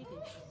dirty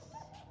dishes.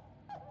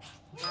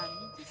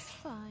 Running into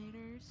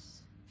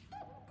spiders.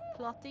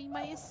 Plotting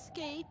my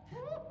escape.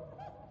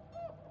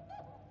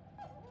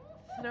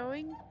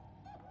 Throwing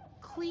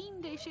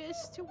clean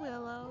dishes to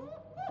Willow,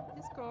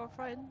 his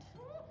girlfriend,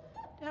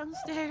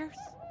 downstairs.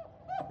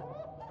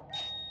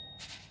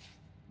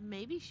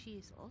 Maybe she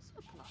is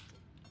also plotting.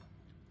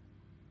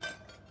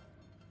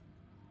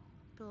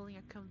 Building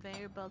a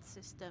conveyor belt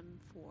system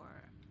for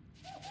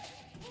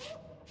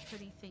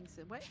putting things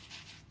away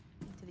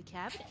into the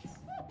cabinets.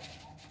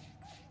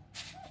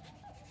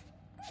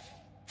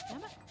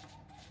 Damn it.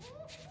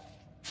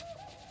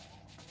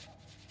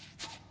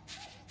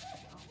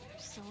 Oh, we're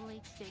so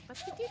late today, but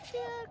we did a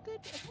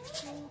good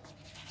episode.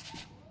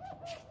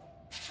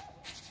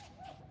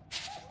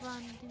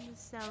 Run in the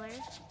cellar.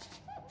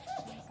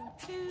 Selling some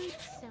food.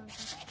 Selling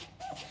some food.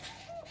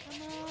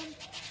 Come on.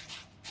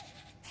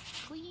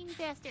 Clean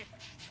faster.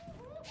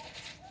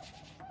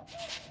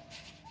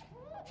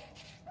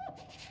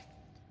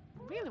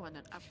 Really want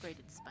an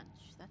upgraded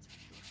sponge, that's for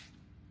sure.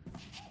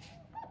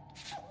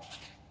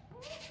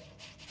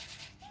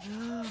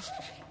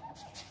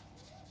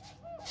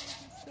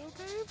 So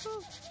painful.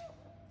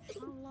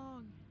 How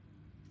long?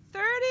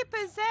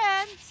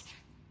 30%!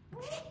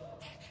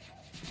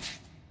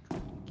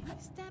 Can I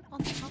stand on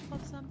top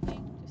of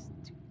something just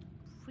to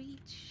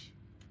reach?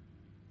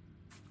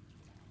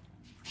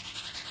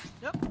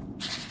 Nope.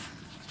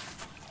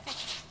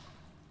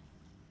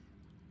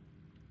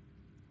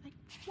 Like,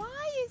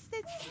 why is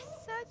this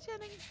such a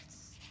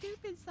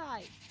stupid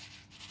size?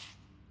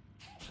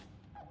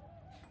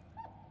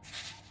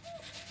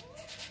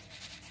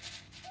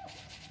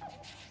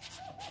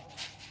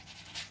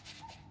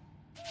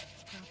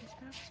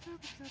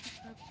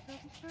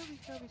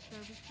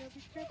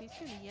 Scrubby, he's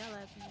gonna yell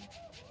at me.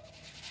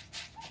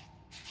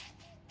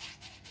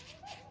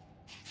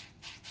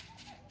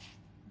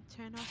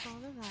 Turn off all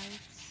the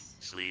lights.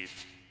 Sleep.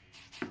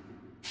 And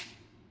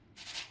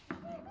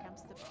there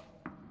comes the ball.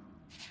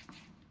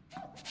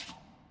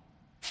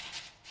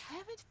 I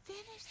haven't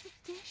finished the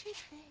dishes,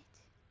 Fate.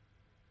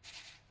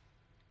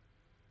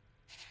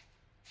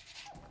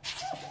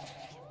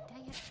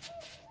 Dang it.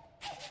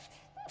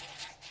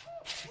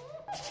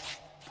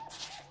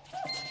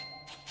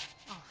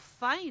 Oh,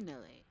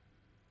 finally.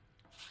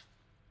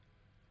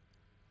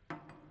 Oh,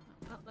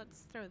 well,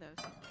 let's throw those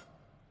in.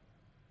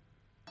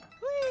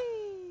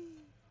 Whee!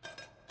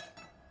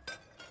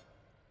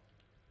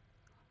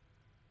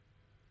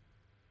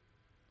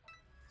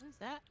 What is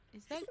that?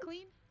 Is that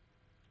clean?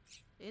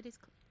 It is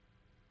clean.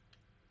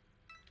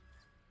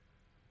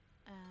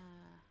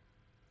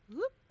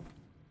 Whoop!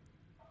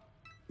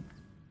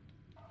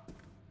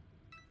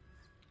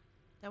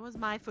 That was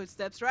my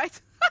footsteps,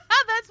 right?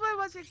 That's why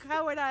much a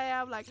coward I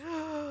am. Like,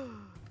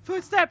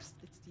 footsteps!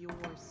 It's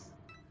yours.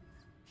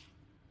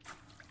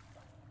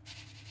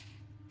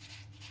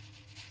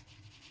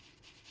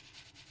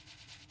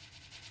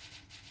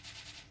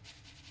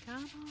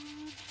 Come on.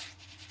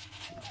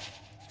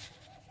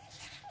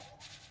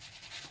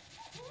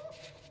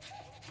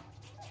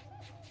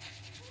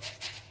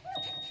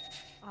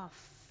 Oh,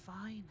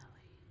 finally.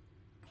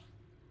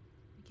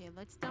 Okay,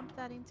 let's dump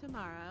that in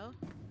tomorrow.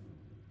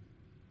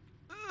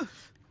 Ugh.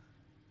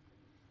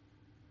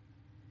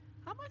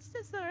 How much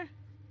does our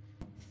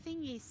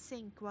thingies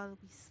sink while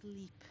we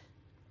sleep.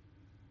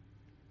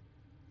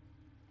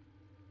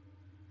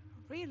 I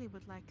really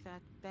would like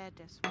that bed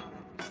as well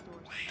that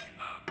restores. Wake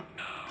up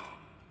now.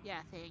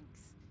 Yeah,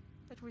 thanks.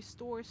 That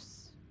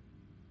restores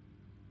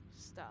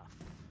stuff.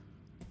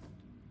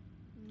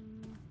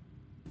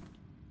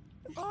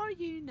 Or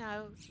you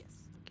know,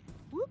 yes. Okay.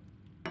 Whoop.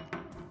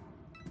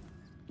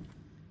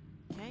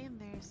 Okay, and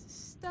there's the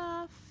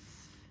stuff.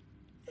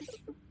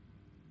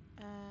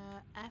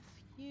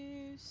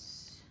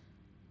 Fuse.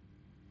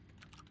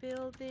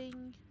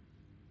 Building.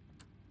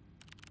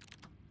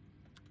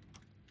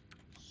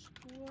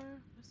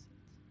 Store. What's it?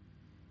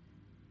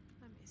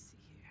 Let me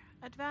see here.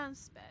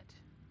 Advanced bed.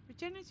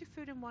 Regenerates your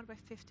food and water by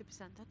 50%.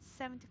 That's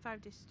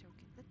 75 dish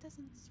token. That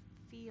doesn't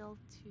feel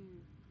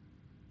too...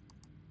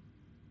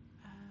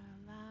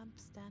 lamp,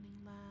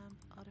 standing lamp,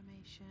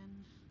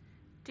 automation.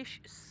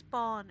 Dish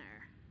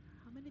spawner.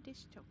 How many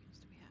dish tokens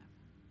do we have?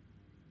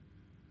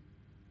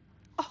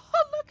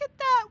 Oh, look at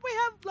that! We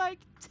have like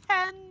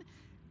 10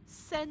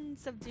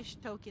 cents of dish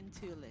token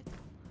too little.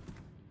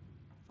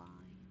 Fine.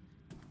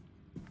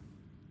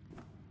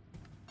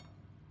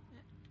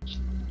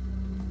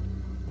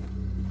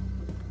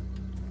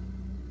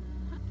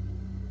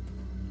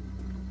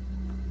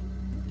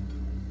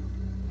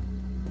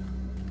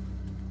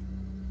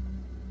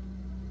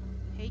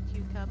 Hate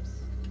you, Cubs.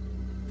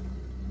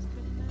 Let's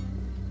put in that.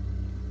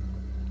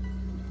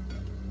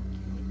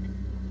 Okay.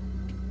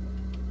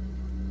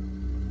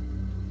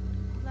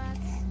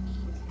 Let's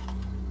eat.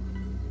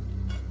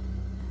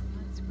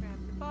 Let's grab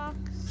the box.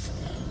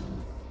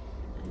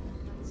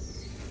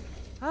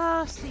 And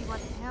let's see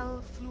what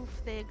hell floof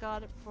they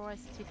got for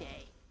us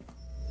today.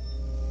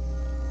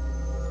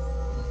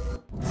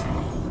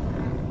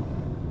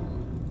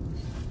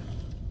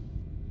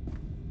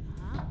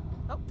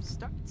 Oh,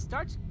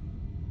 starts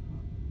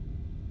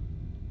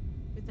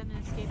with an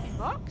escaping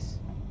box.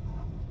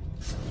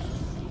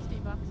 Excuse me,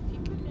 box, if you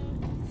could.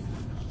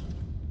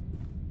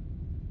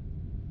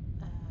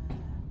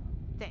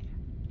 There.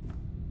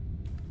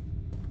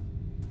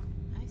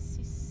 I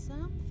see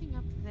something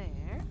up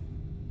there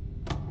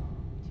to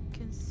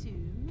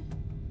consume.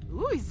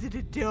 Ooh, is it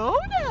a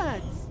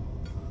donut?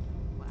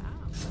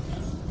 Wow.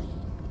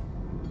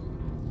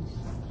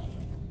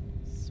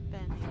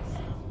 Spending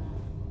some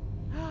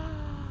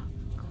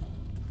gold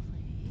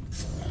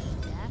plates.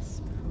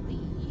 Yes,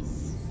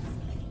 please.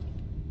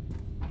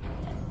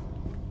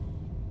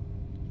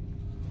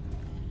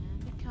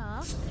 And a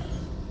cup.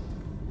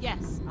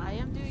 Yes, I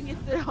am doing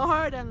it the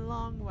hard and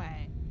long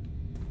way.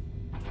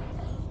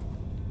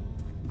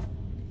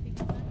 Anything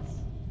on that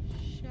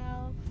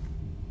shelf?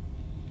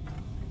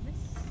 And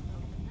this?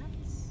 Open that.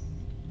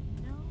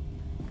 No.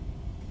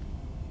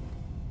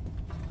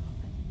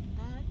 Open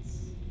that.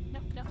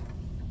 Nope, nope.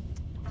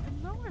 Open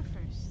lower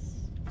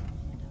first.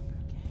 Open up,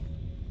 okay.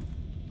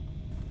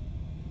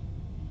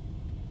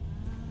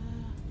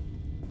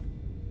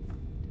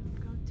 Don't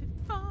go too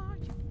far,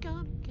 you're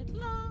gonna get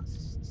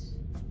lost.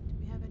 Do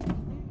we have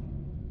anything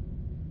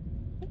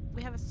there? Oh,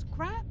 we have a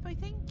scrap, I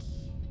think.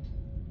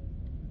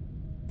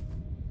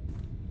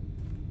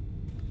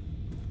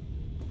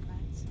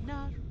 Let's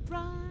not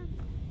run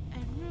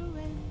and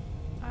ruin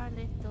our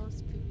little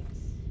spoons.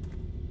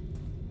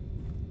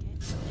 Okay,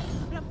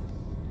 open up.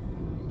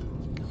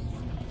 Keep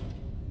going.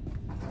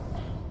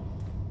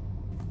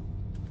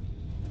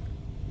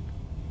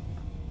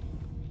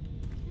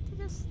 Can't you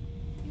just,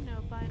 you know,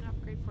 buy an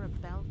upgrade for a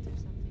belt or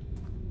something?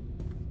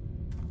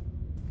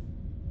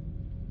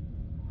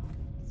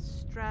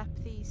 Strap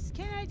these.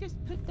 Can I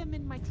just put them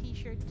in my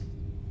t-shirt?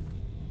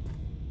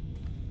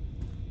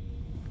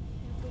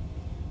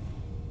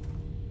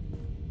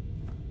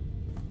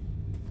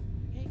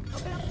 Okay,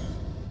 open up.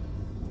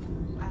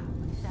 Wow,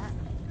 look at that.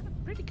 Got a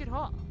pretty good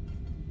haul.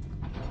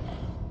 Okay,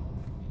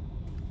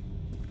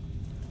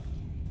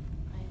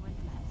 I went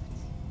left.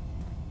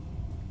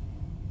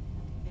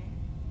 Nothing there.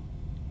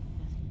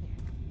 Nothing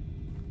there.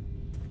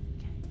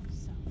 Okay,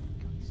 so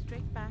going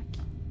straight back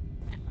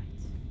and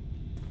right.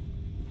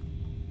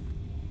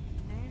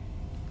 There.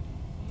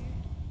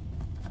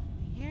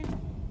 Here.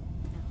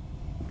 No.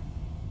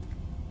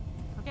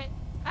 Okay.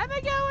 Am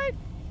I going?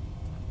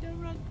 Don't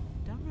run.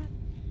 Don't run.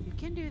 You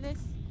can do this.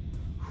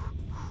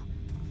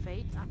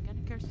 Fate, I'm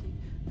gonna curse you.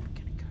 I'm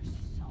gonna curse you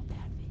so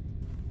bad, Fate.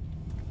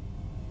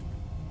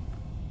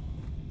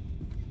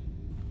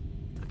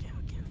 Okay.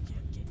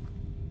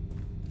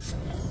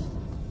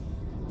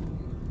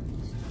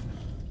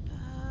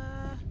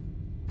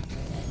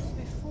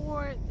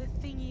 Before the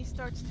thingy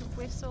starts to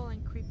whistle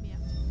and creep me out.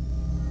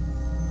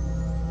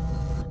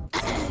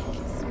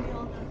 Because we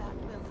all know that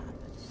will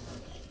happen.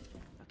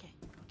 Okay.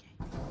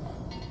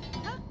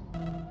 Huh?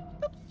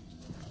 Boop.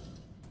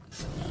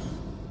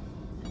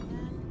 And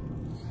then...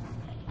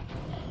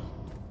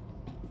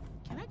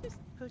 Can I just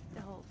put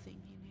the whole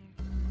thing in here?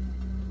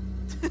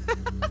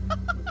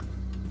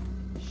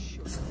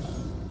 Sure.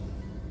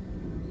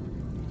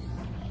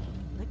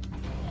 Look at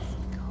these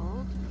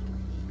gold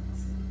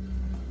plates.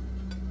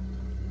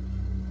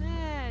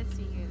 Let's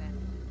see here then.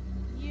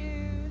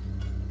 You...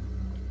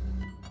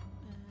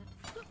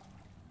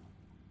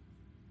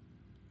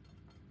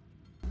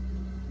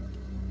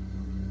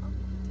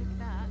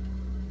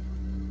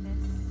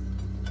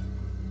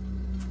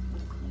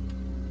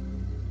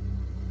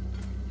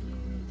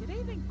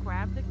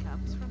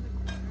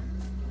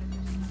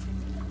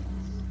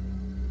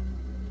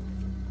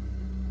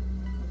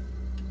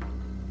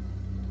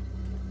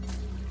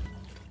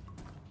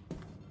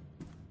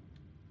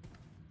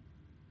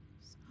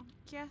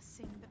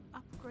 guessing the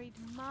upgrade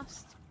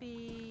must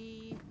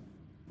be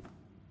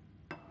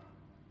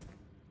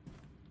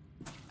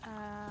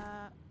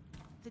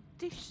the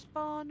dish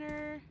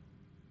spawner.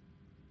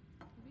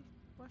 Did we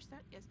wash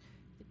that? Yes.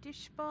 The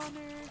dish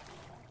spawner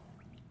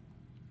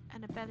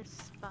and a better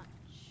sponge.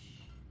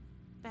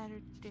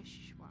 Better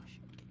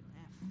dishwashing. Okay,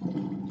 F.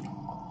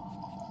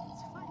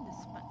 Let's find the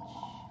sponge.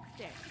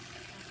 There it is.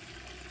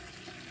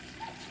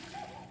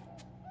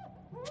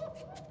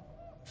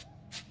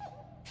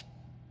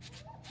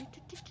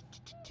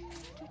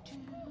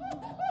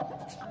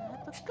 I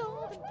have a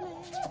golden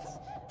plate.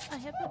 I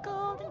have a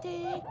golden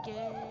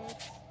ticket.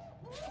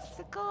 It's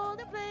a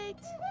golden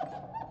plate.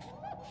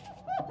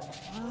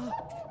 Oh,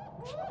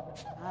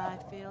 I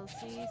feel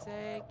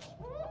seasick.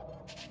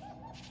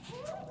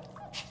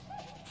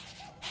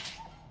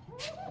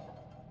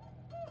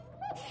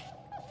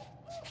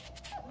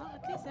 Well,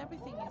 at least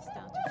everything is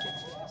down to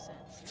 50%. So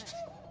that's good.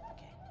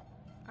 Okay.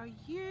 Are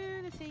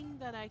you the thing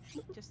that I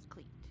just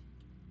cleaned?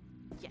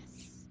 Yes.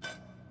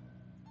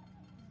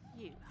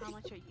 You. How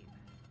much are you?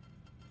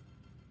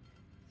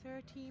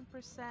 13%.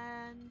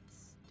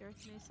 Dirt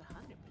is 100%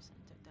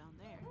 down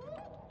there.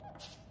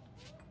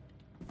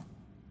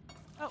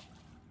 Oh.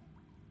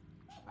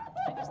 Wow.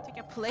 Can I just take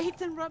a plate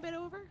and rub it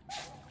over?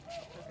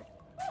 Perfect.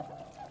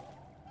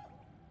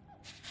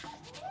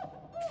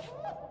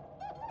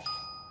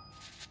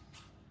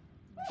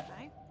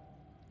 Okay.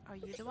 Are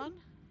you the one?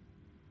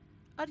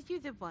 Are you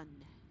the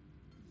one?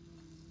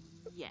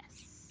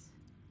 Yes.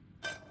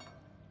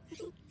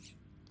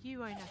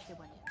 You are not the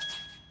one yet.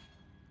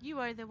 You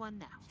are the one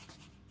now.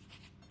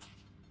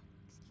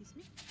 Excuse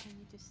me. Can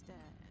you just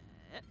there.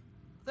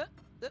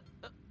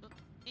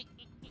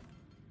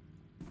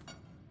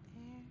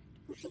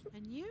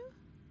 And you?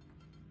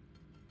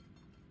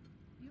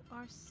 You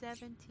are 17%.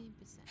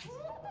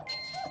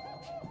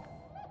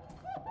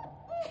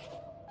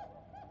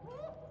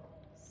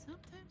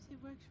 Sometimes it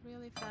works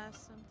really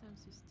fast,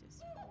 sometimes it's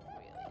just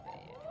really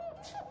bad.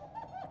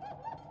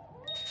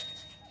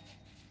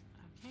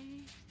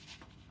 Okay.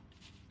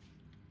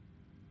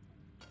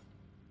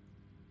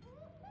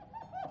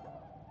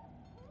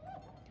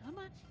 Come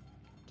on.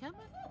 Come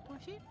on.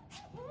 Push it.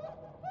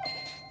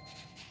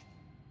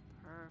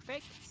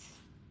 Perfect.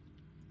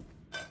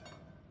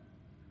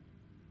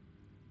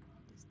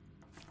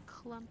 Just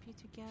clump you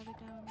together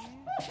down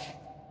there.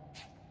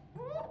 I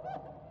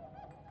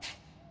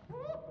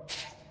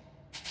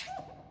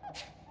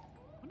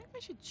wonder if I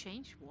should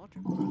change water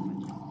more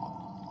often.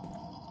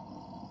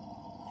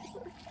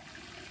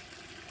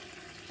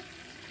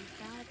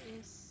 That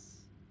is...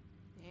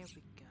 There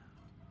we go.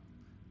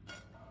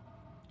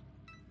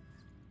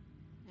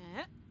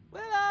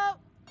 Willow!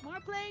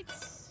 More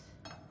plates!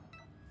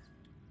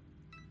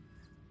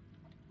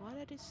 What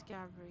a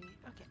discovery.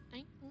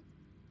 Okay.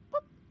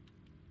 Boop.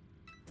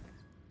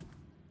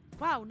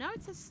 Wow, now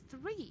it says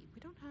 3. We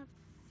don't have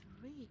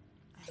 3.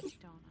 I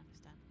don't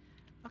understand.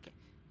 Okay.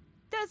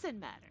 Doesn't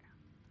matter.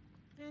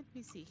 Let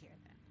me see here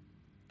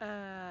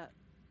then.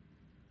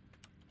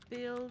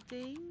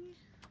 Building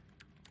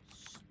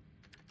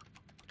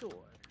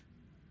store.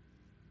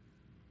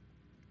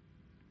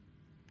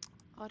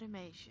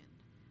 Automation.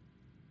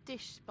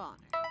 Dish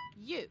spawner.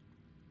 You.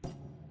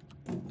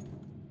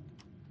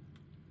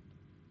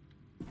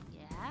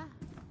 Yeah.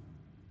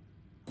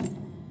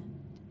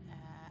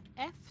 And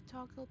F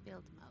toggle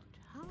build mode.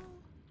 How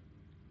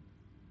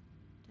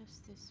does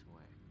this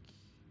work?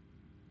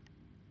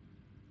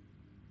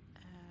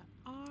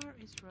 R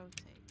is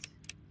rotate.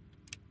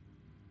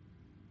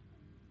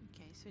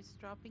 Okay, so it's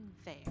dropping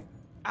there.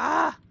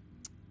 Ah!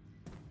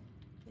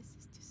 This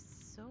is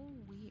just so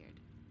weird.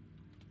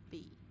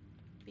 B.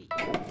 Yeah.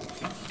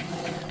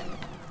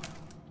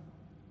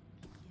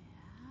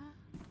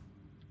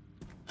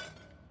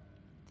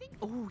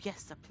 Oh,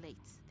 yes, a plate.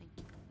 Thank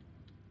you.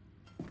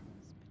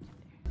 Let's put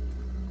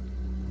you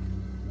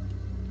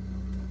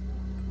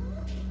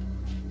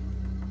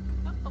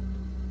there. Uh-oh.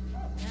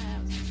 That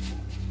was we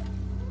have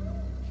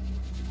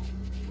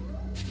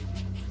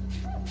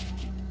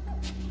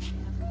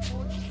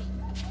 14.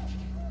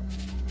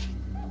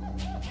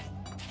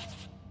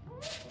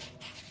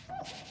 So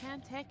I can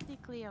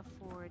technically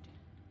afford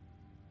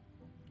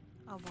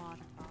a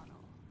water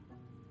bottle.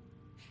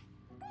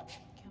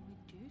 Can we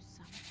do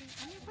something?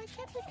 I mean, why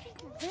can't we drink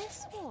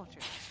this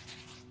water?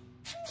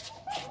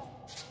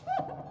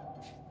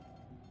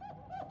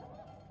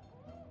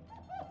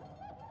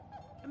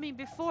 I mean,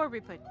 before we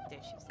put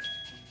dishes in.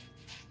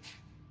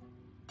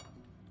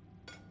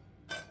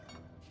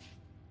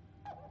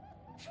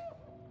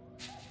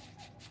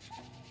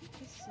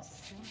 This is a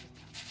silver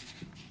cup.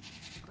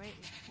 Great,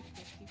 we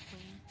keep this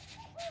clean.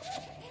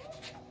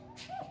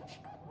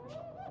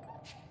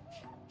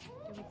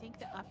 Do we think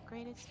the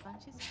upgraded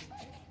sponge is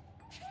good?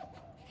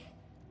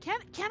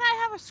 Can I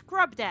have a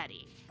scrub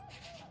daddy?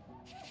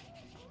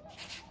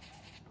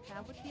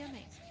 That would be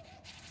amazing.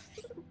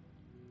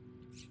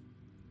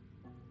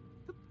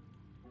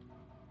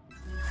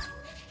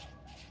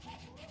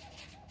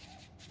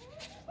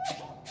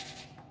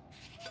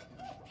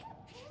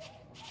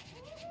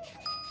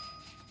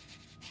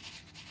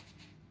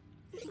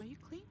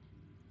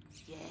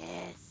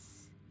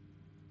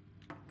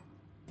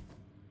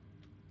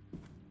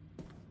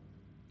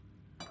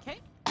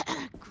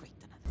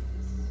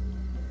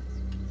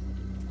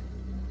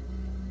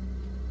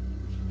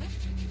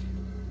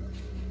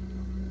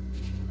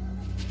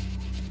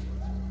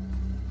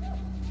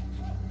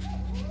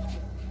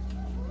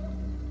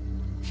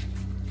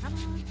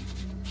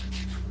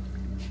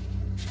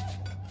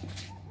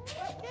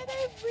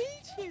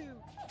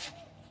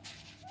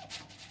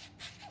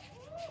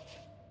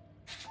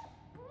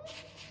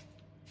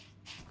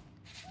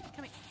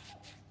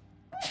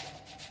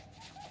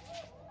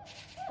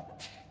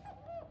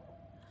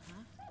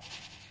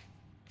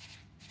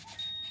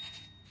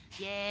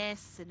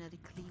 Yes, another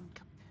clean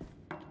cup.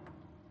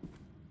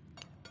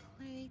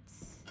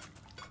 Plates.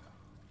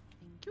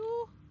 Thank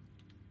you.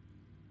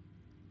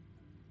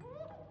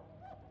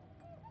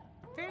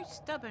 Very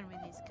stubborn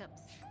with these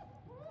cups.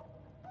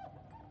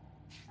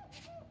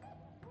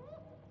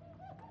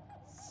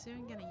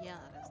 Soon gonna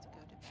yell at us to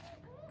go to bed.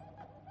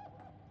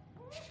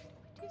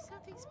 Did we do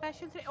something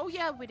special today? Oh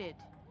yeah, we did.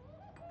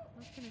 I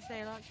was gonna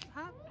say, like,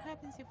 what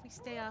happens if we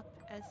stay up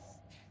as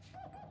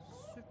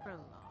super long?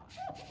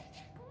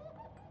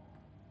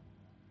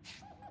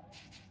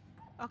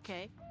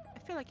 Okay, I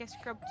feel like I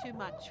scrubbed too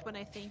much when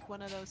I think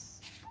one of those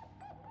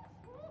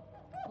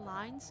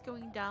lines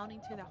going down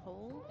into the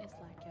hole is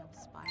like a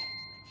spider's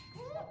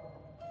leg.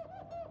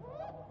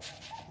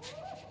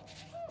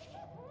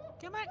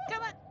 Come on,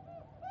 come on!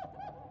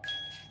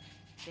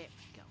 There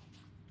we go.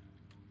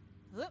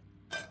 Whoop.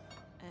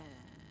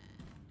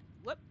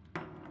 Whoop.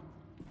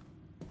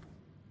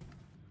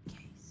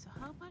 Okay, so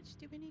how much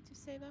do we need to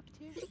save up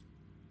to?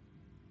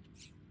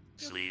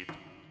 Sleep.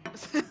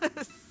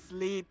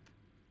 Sleep.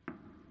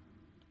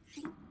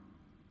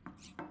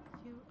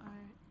 You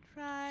are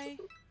dry.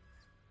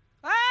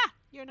 Ah!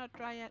 You're not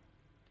dry yet.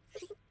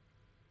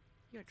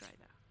 You're dry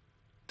though.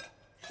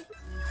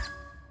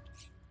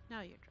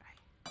 Now you're dry.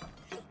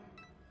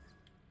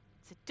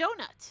 It's a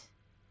donut.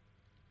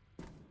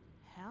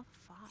 Hell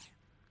 5.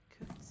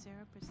 Cooked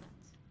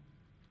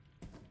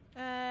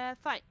 0%.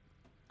 Fine.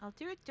 I'll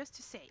do it just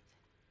to save.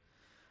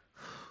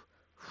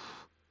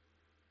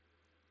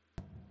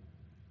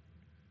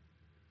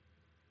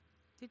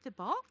 Did the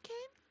bomb came?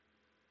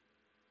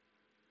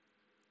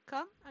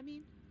 Come? I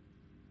mean...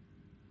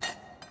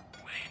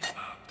 Wake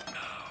up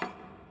now.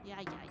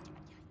 Yeah.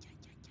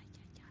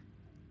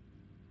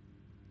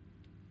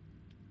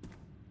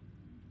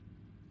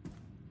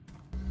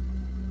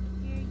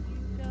 Here you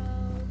go.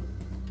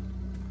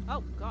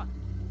 Oh, God.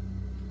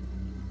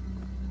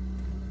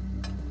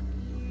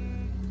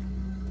 Here.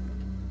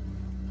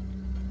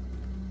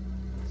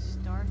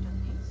 Start on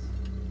these.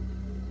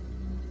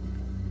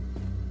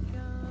 Go.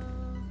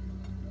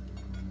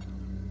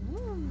 Ooh,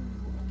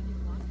 only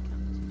one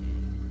come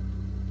today.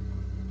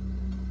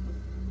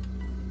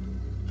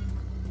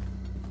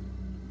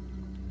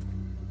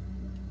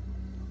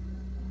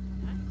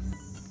 Nice.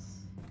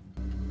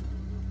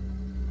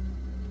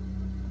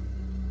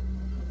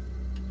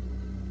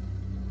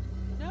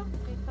 No,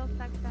 they felt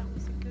like that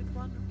was a good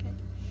one. Okay,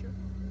 sure.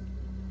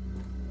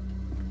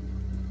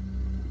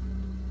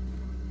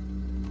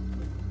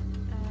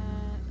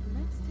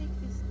 Let's take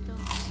this down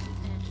to the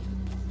end.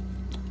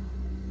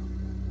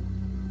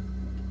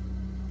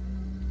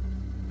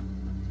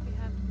 We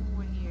have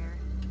more here.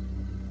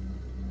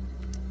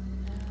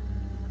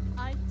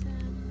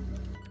 Item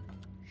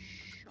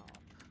shop.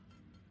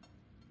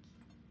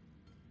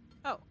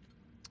 Oh,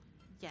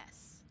 yes.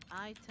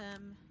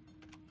 Item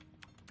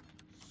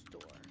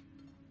store.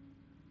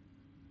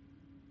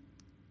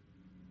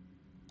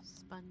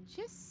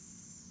 Sponges.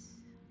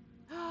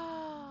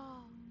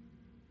 Oh,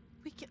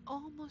 we can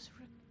almost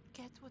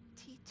get what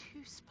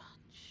T2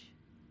 sponge.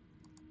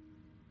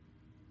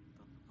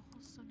 But we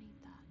also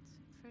need that.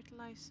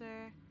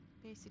 Fertilizer,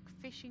 basic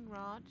fishing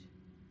rod,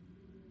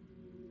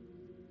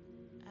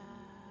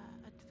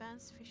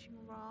 advanced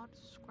fishing rod,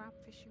 scrap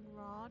fishing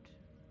rod.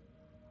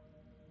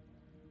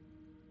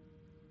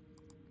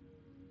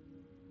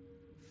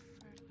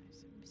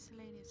 Fertilizer,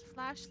 miscellaneous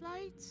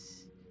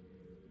flashlights.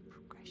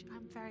 Progression.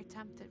 I'm very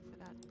tempted for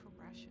that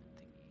progression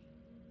thingy.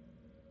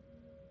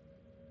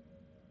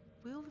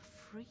 Will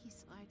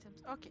freeze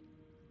items. Okay.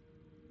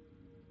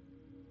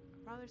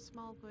 Rather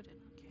small wooden.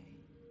 Okay.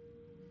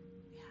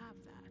 We have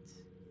that.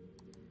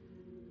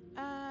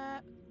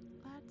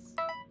 Let's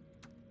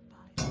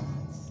buy that.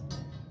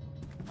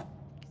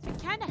 Because we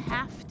kind of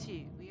have to.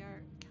 We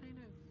are kind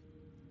of.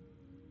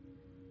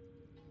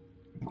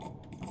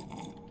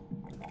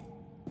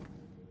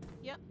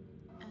 Yep.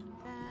 And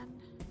then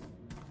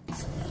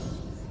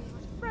see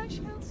what fresh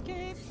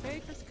hellscape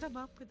fate has come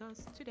up with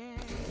us today.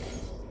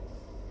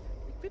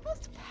 We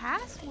must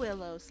pass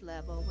Willow's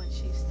level when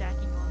she's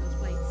stacking all those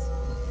weights.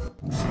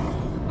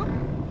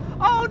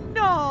 Oh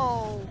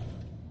no!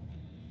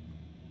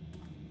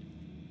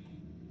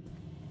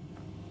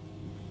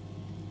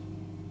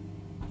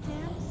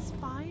 Damn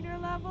spider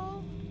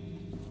level?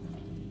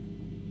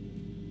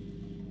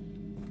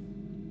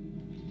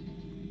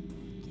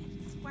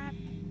 Get the scrap.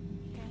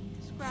 Get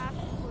the scrap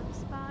before the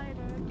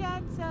spider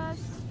gets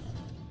us.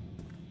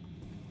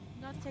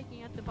 Not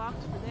taking out the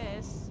box for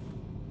this.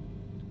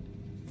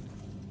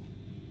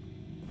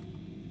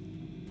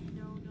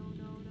 No.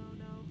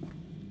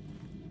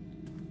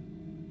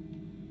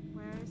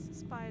 Where is the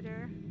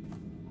spider?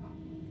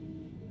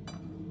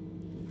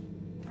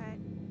 Okay.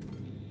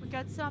 We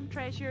got some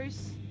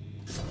treasures.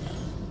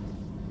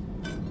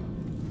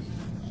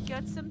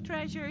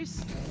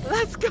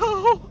 Let's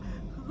go!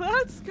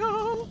 Let's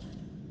go!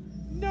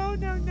 No.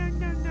 No!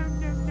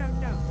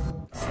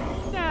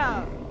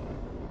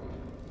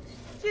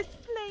 Just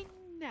plain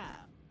no.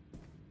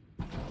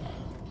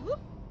 Whoop.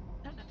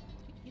 No.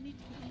 You need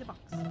to be in the box.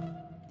 There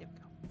we go.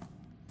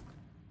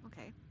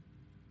 Okay.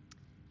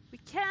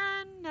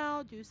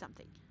 do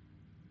something.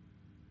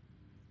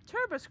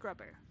 Turbo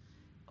scrubber.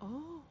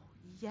 Oh,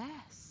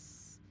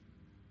 yes.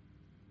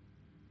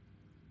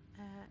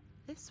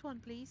 This one,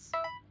 please.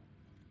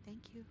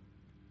 Thank you.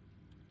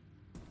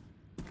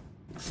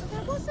 So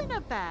that wasn't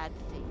a bad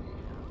thing,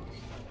 no?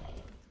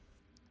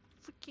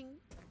 Freaking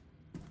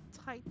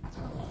tight.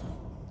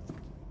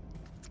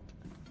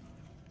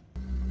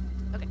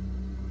 Okay.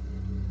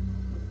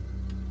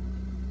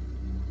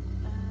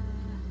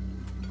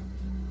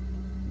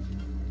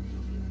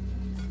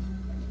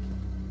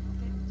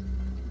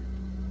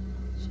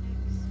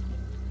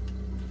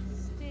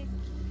 Stick.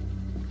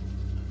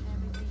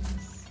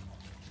 Everything's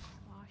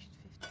washed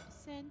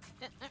 50%.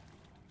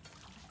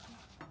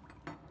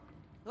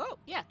 Oh,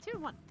 yeah, 2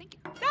 in 1. Thank you.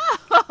 No!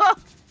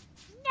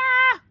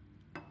 No!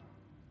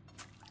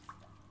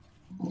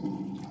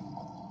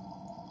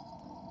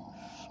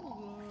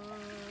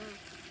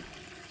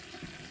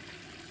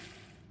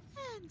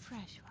 And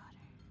fresh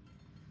water.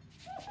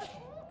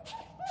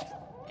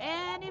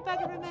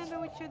 Anybody remember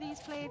which of these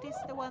plates is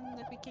the one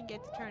that we can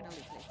get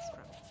eternally plates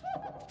from?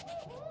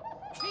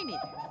 Me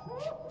neither.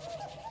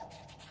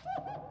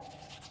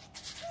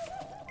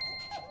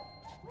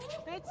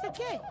 It's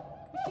okay.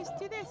 We just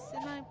do this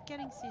and I'm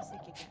getting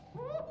seasick again.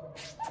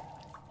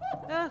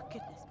 Oh,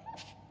 goodness me.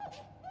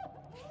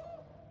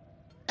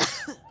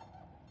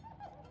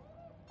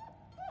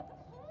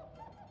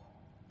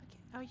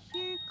 Okay, are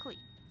you clean?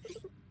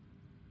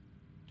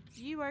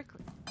 You are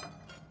clean.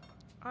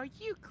 Are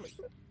you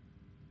clean?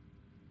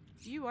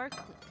 You are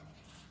clean.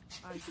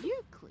 Are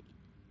you clean?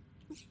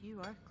 You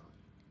are clean.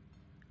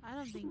 I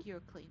don't think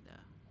you're clean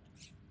though.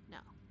 No.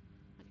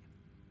 Okay.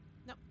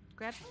 No.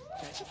 Grab the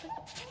plate.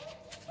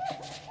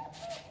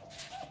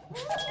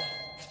 Yeah,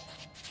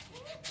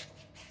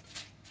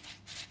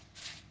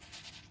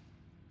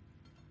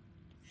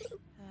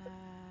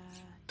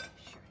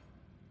 sure.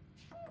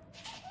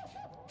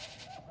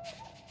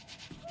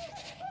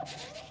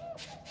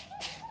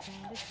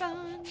 Bad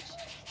sponge,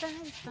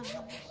 bad sponge.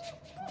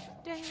 One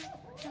day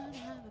we're gonna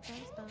have a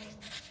bad sponge.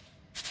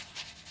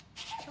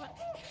 Come on.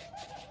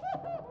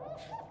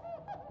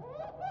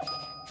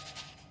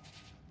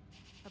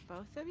 Are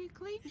both of you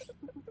clean?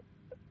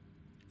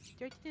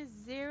 Dirtiness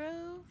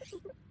 0.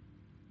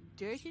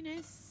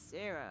 Dirtiness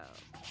 0.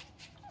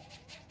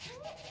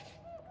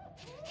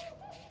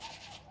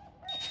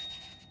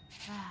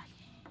 Ah,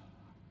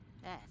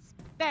 that's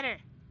better.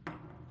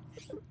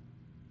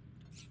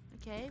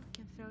 Okay, we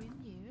can throw in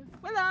you.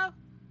 Willow!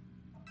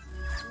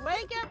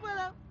 Wake up,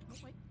 Willow! Oh,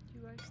 wait,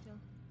 you are still.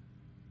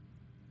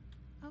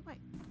 Oh,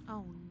 wait.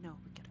 Oh, no,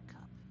 we got a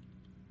cup.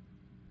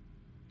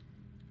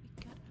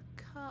 We got a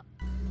cup.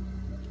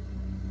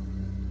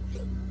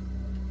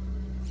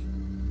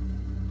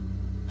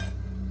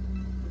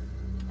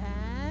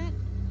 And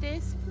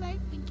this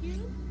plate, thank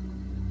you.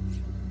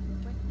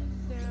 Wetness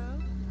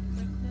 0.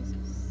 Wetness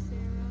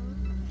 0.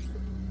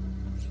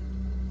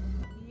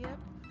 Yep.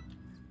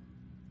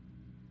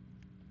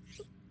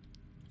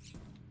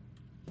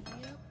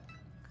 Yep.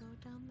 Go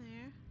down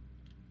there.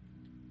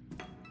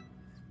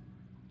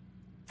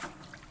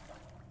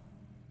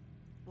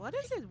 What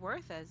is it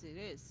worth as it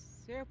is?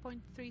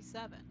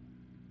 0.37.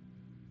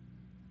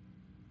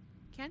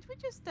 Can't we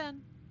just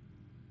then...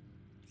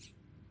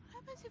 What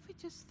happens if we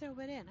just throw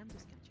it in? I'm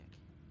just gonna check.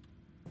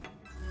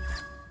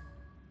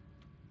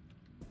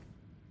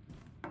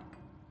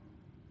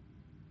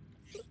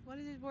 What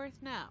is it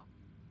worth now?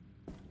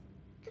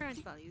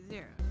 Current value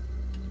 0.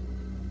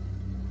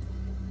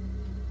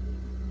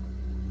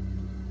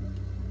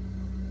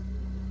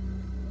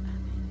 I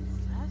mean,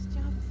 it's last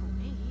job for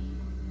me.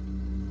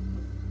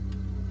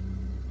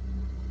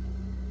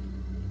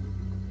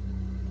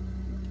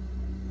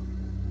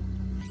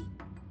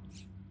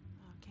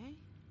 Okay.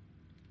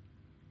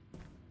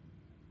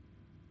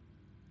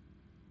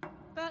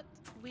 But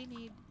we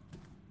need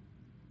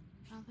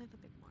a little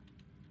bit more.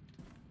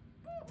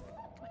 Come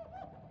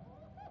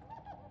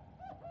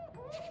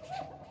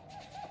on.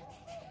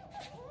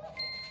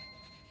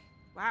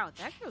 Wow,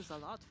 that goes a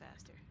lot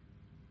faster.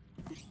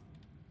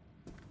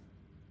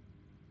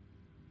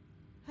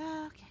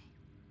 Okay.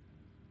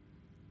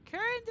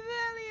 Current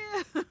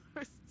value!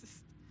 It's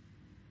just...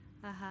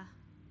 Uh-huh.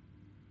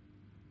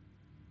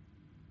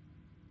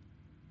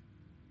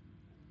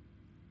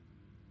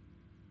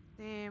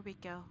 There we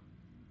go.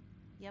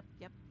 Yep,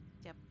 yep,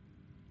 yep.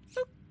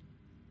 Boop!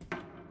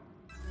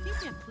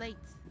 Give me a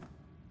plate.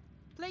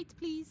 Plate,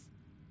 please.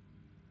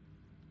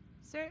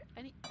 Sir,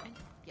 any...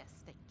 Yes,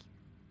 thank you.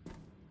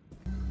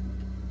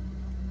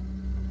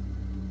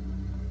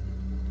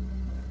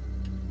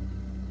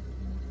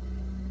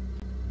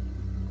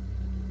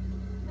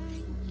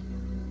 Thank you.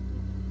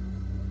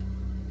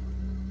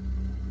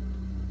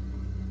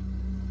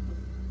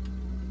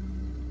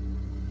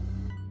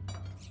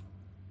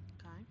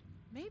 Okay.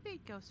 Maybe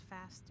it goes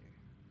faster.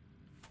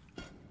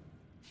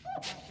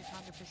 Wash it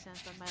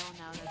 100% on my own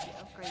now that we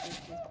upgraded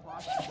the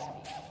washing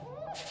speed.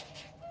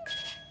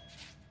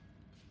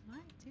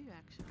 Might do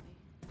actually.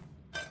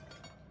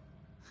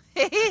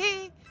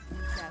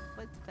 That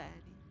was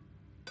funny.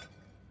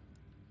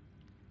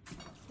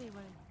 Let's see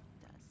what it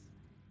does.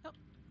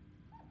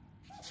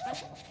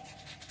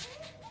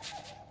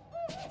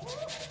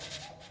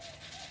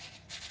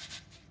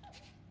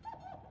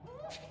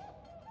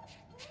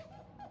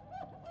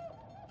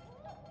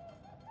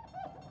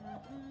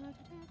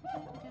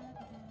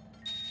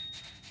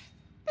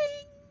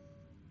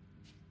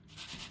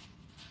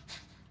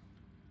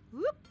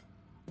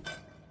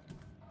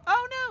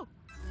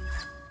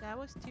 That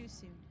was too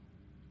soon.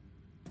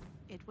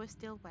 It was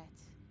still wet.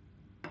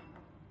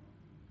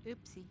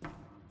 Oopsie.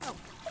 Oh.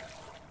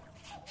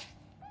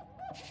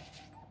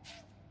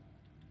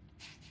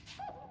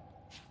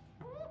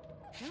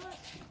 Come on.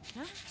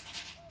 Come on.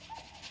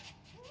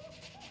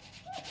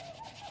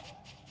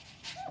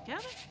 Come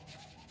on.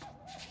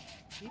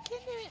 You can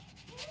do it.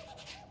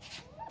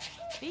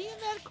 Be in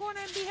that corner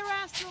and be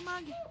harassed, little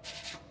mug.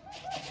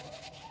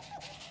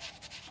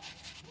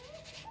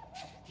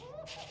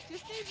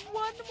 Just need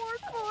one more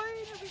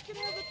coin and we can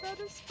have a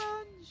better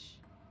sponge.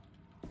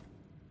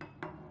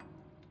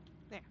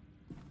 There.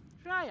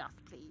 Dry off,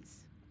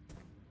 please.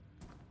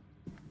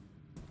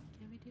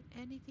 Can we do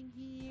anything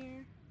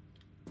here?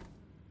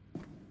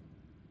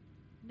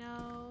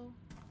 No.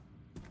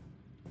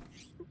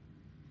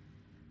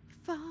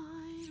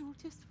 Fine, we'll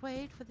just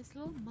wait for this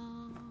little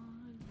mug.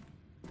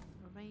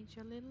 Arrange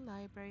a little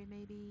library,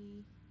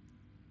 maybe.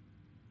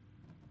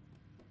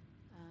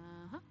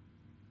 Uh-huh.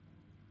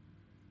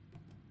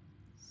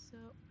 So,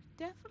 we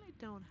definitely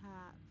don't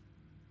have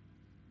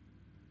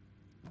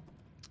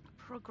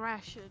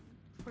progression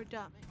for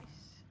dummies.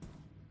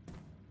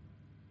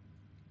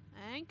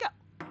 And go!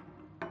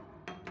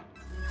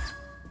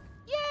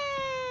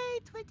 Yay!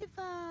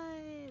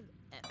 25!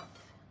 F.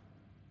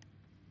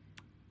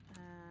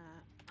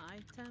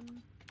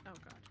 Item. Oh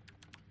god.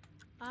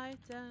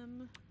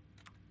 Item.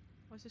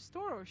 Was it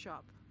store or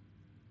shop?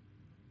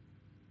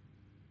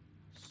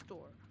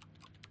 Store.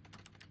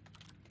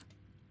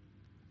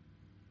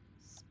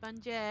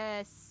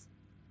 Sponges.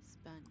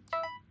 Sponge.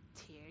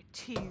 Tier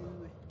 2.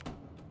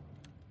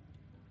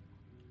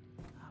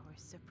 Oh, we're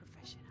so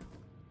professional.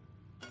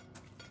 There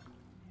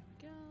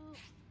we go.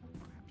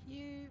 Grab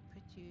you.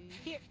 Put you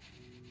here.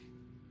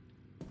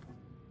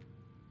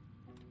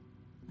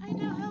 I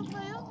now have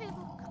my own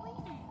little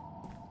cleaner.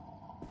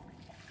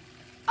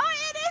 Oh,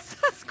 it is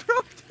a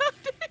Scrub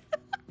Daddy!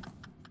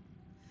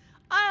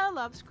 I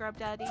love Scrub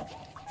Daddy.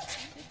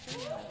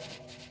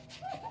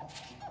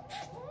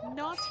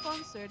 Not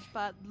sponsored,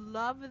 but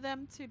love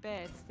them to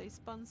bits. They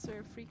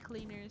sponsor free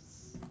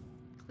cleaners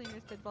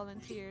that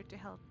volunteer to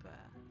help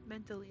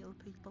mentally ill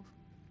people.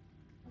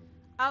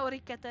 Auri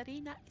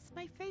Katarina is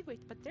my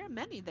favorite, but there are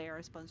many they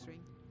are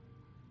sponsoring.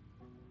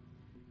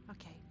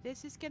 Okay,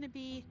 this is gonna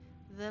be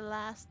the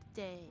last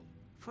day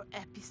for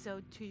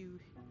episode 2.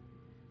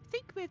 I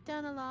think we've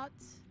done a lot.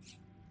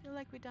 Feel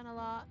like we've done a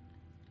lot.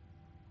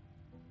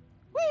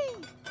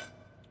 Whee!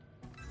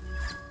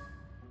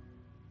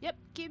 Yep,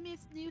 give me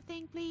this new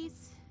thing,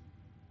 please.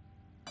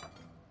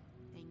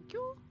 Thank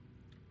you.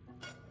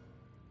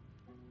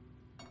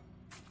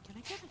 Can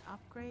I get it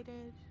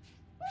upgraded?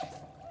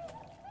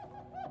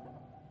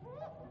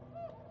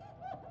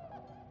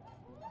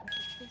 Look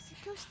at this.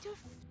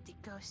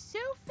 It goes so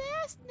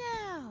fast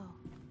now.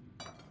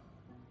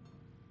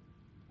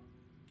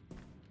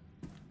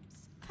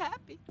 So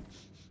happy.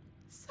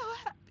 So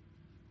happy.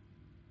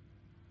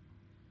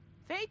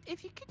 Fate,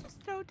 if you could just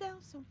throw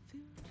down some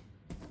food.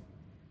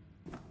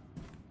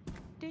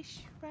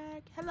 Dish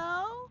rag.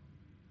 Hello?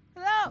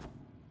 Hello?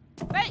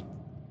 Wait!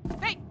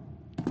 Wait!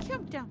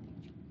 Come down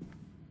here.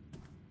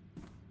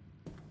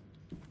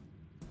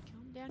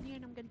 Come down here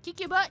and I'm gonna kick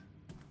your butt.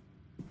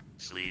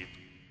 Sleep.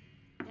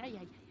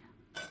 Yeah.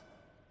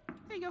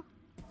 There you go.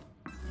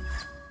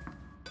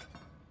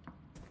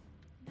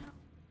 Now,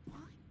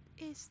 what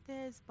is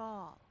this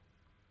ball?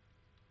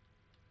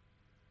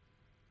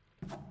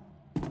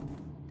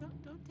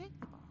 Don't take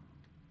the ball.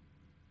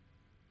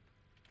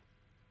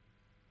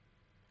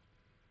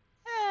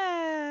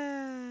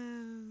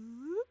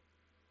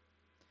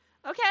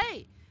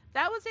 Okay,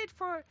 that was it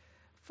for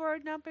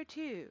number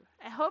 2.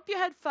 I hope you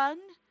had fun.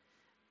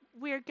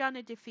 We're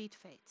gonna defeat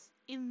fate.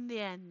 In the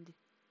end,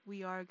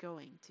 we are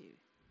going to.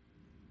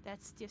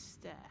 That's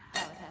just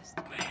how it has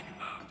to be.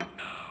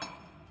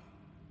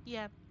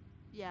 Yep.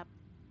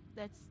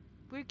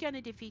 We're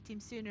gonna defeat him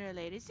sooner or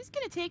later. It's just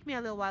gonna take me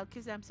a little while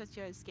because I'm such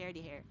a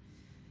scaredy hair.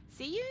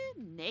 See you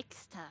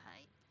next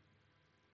time.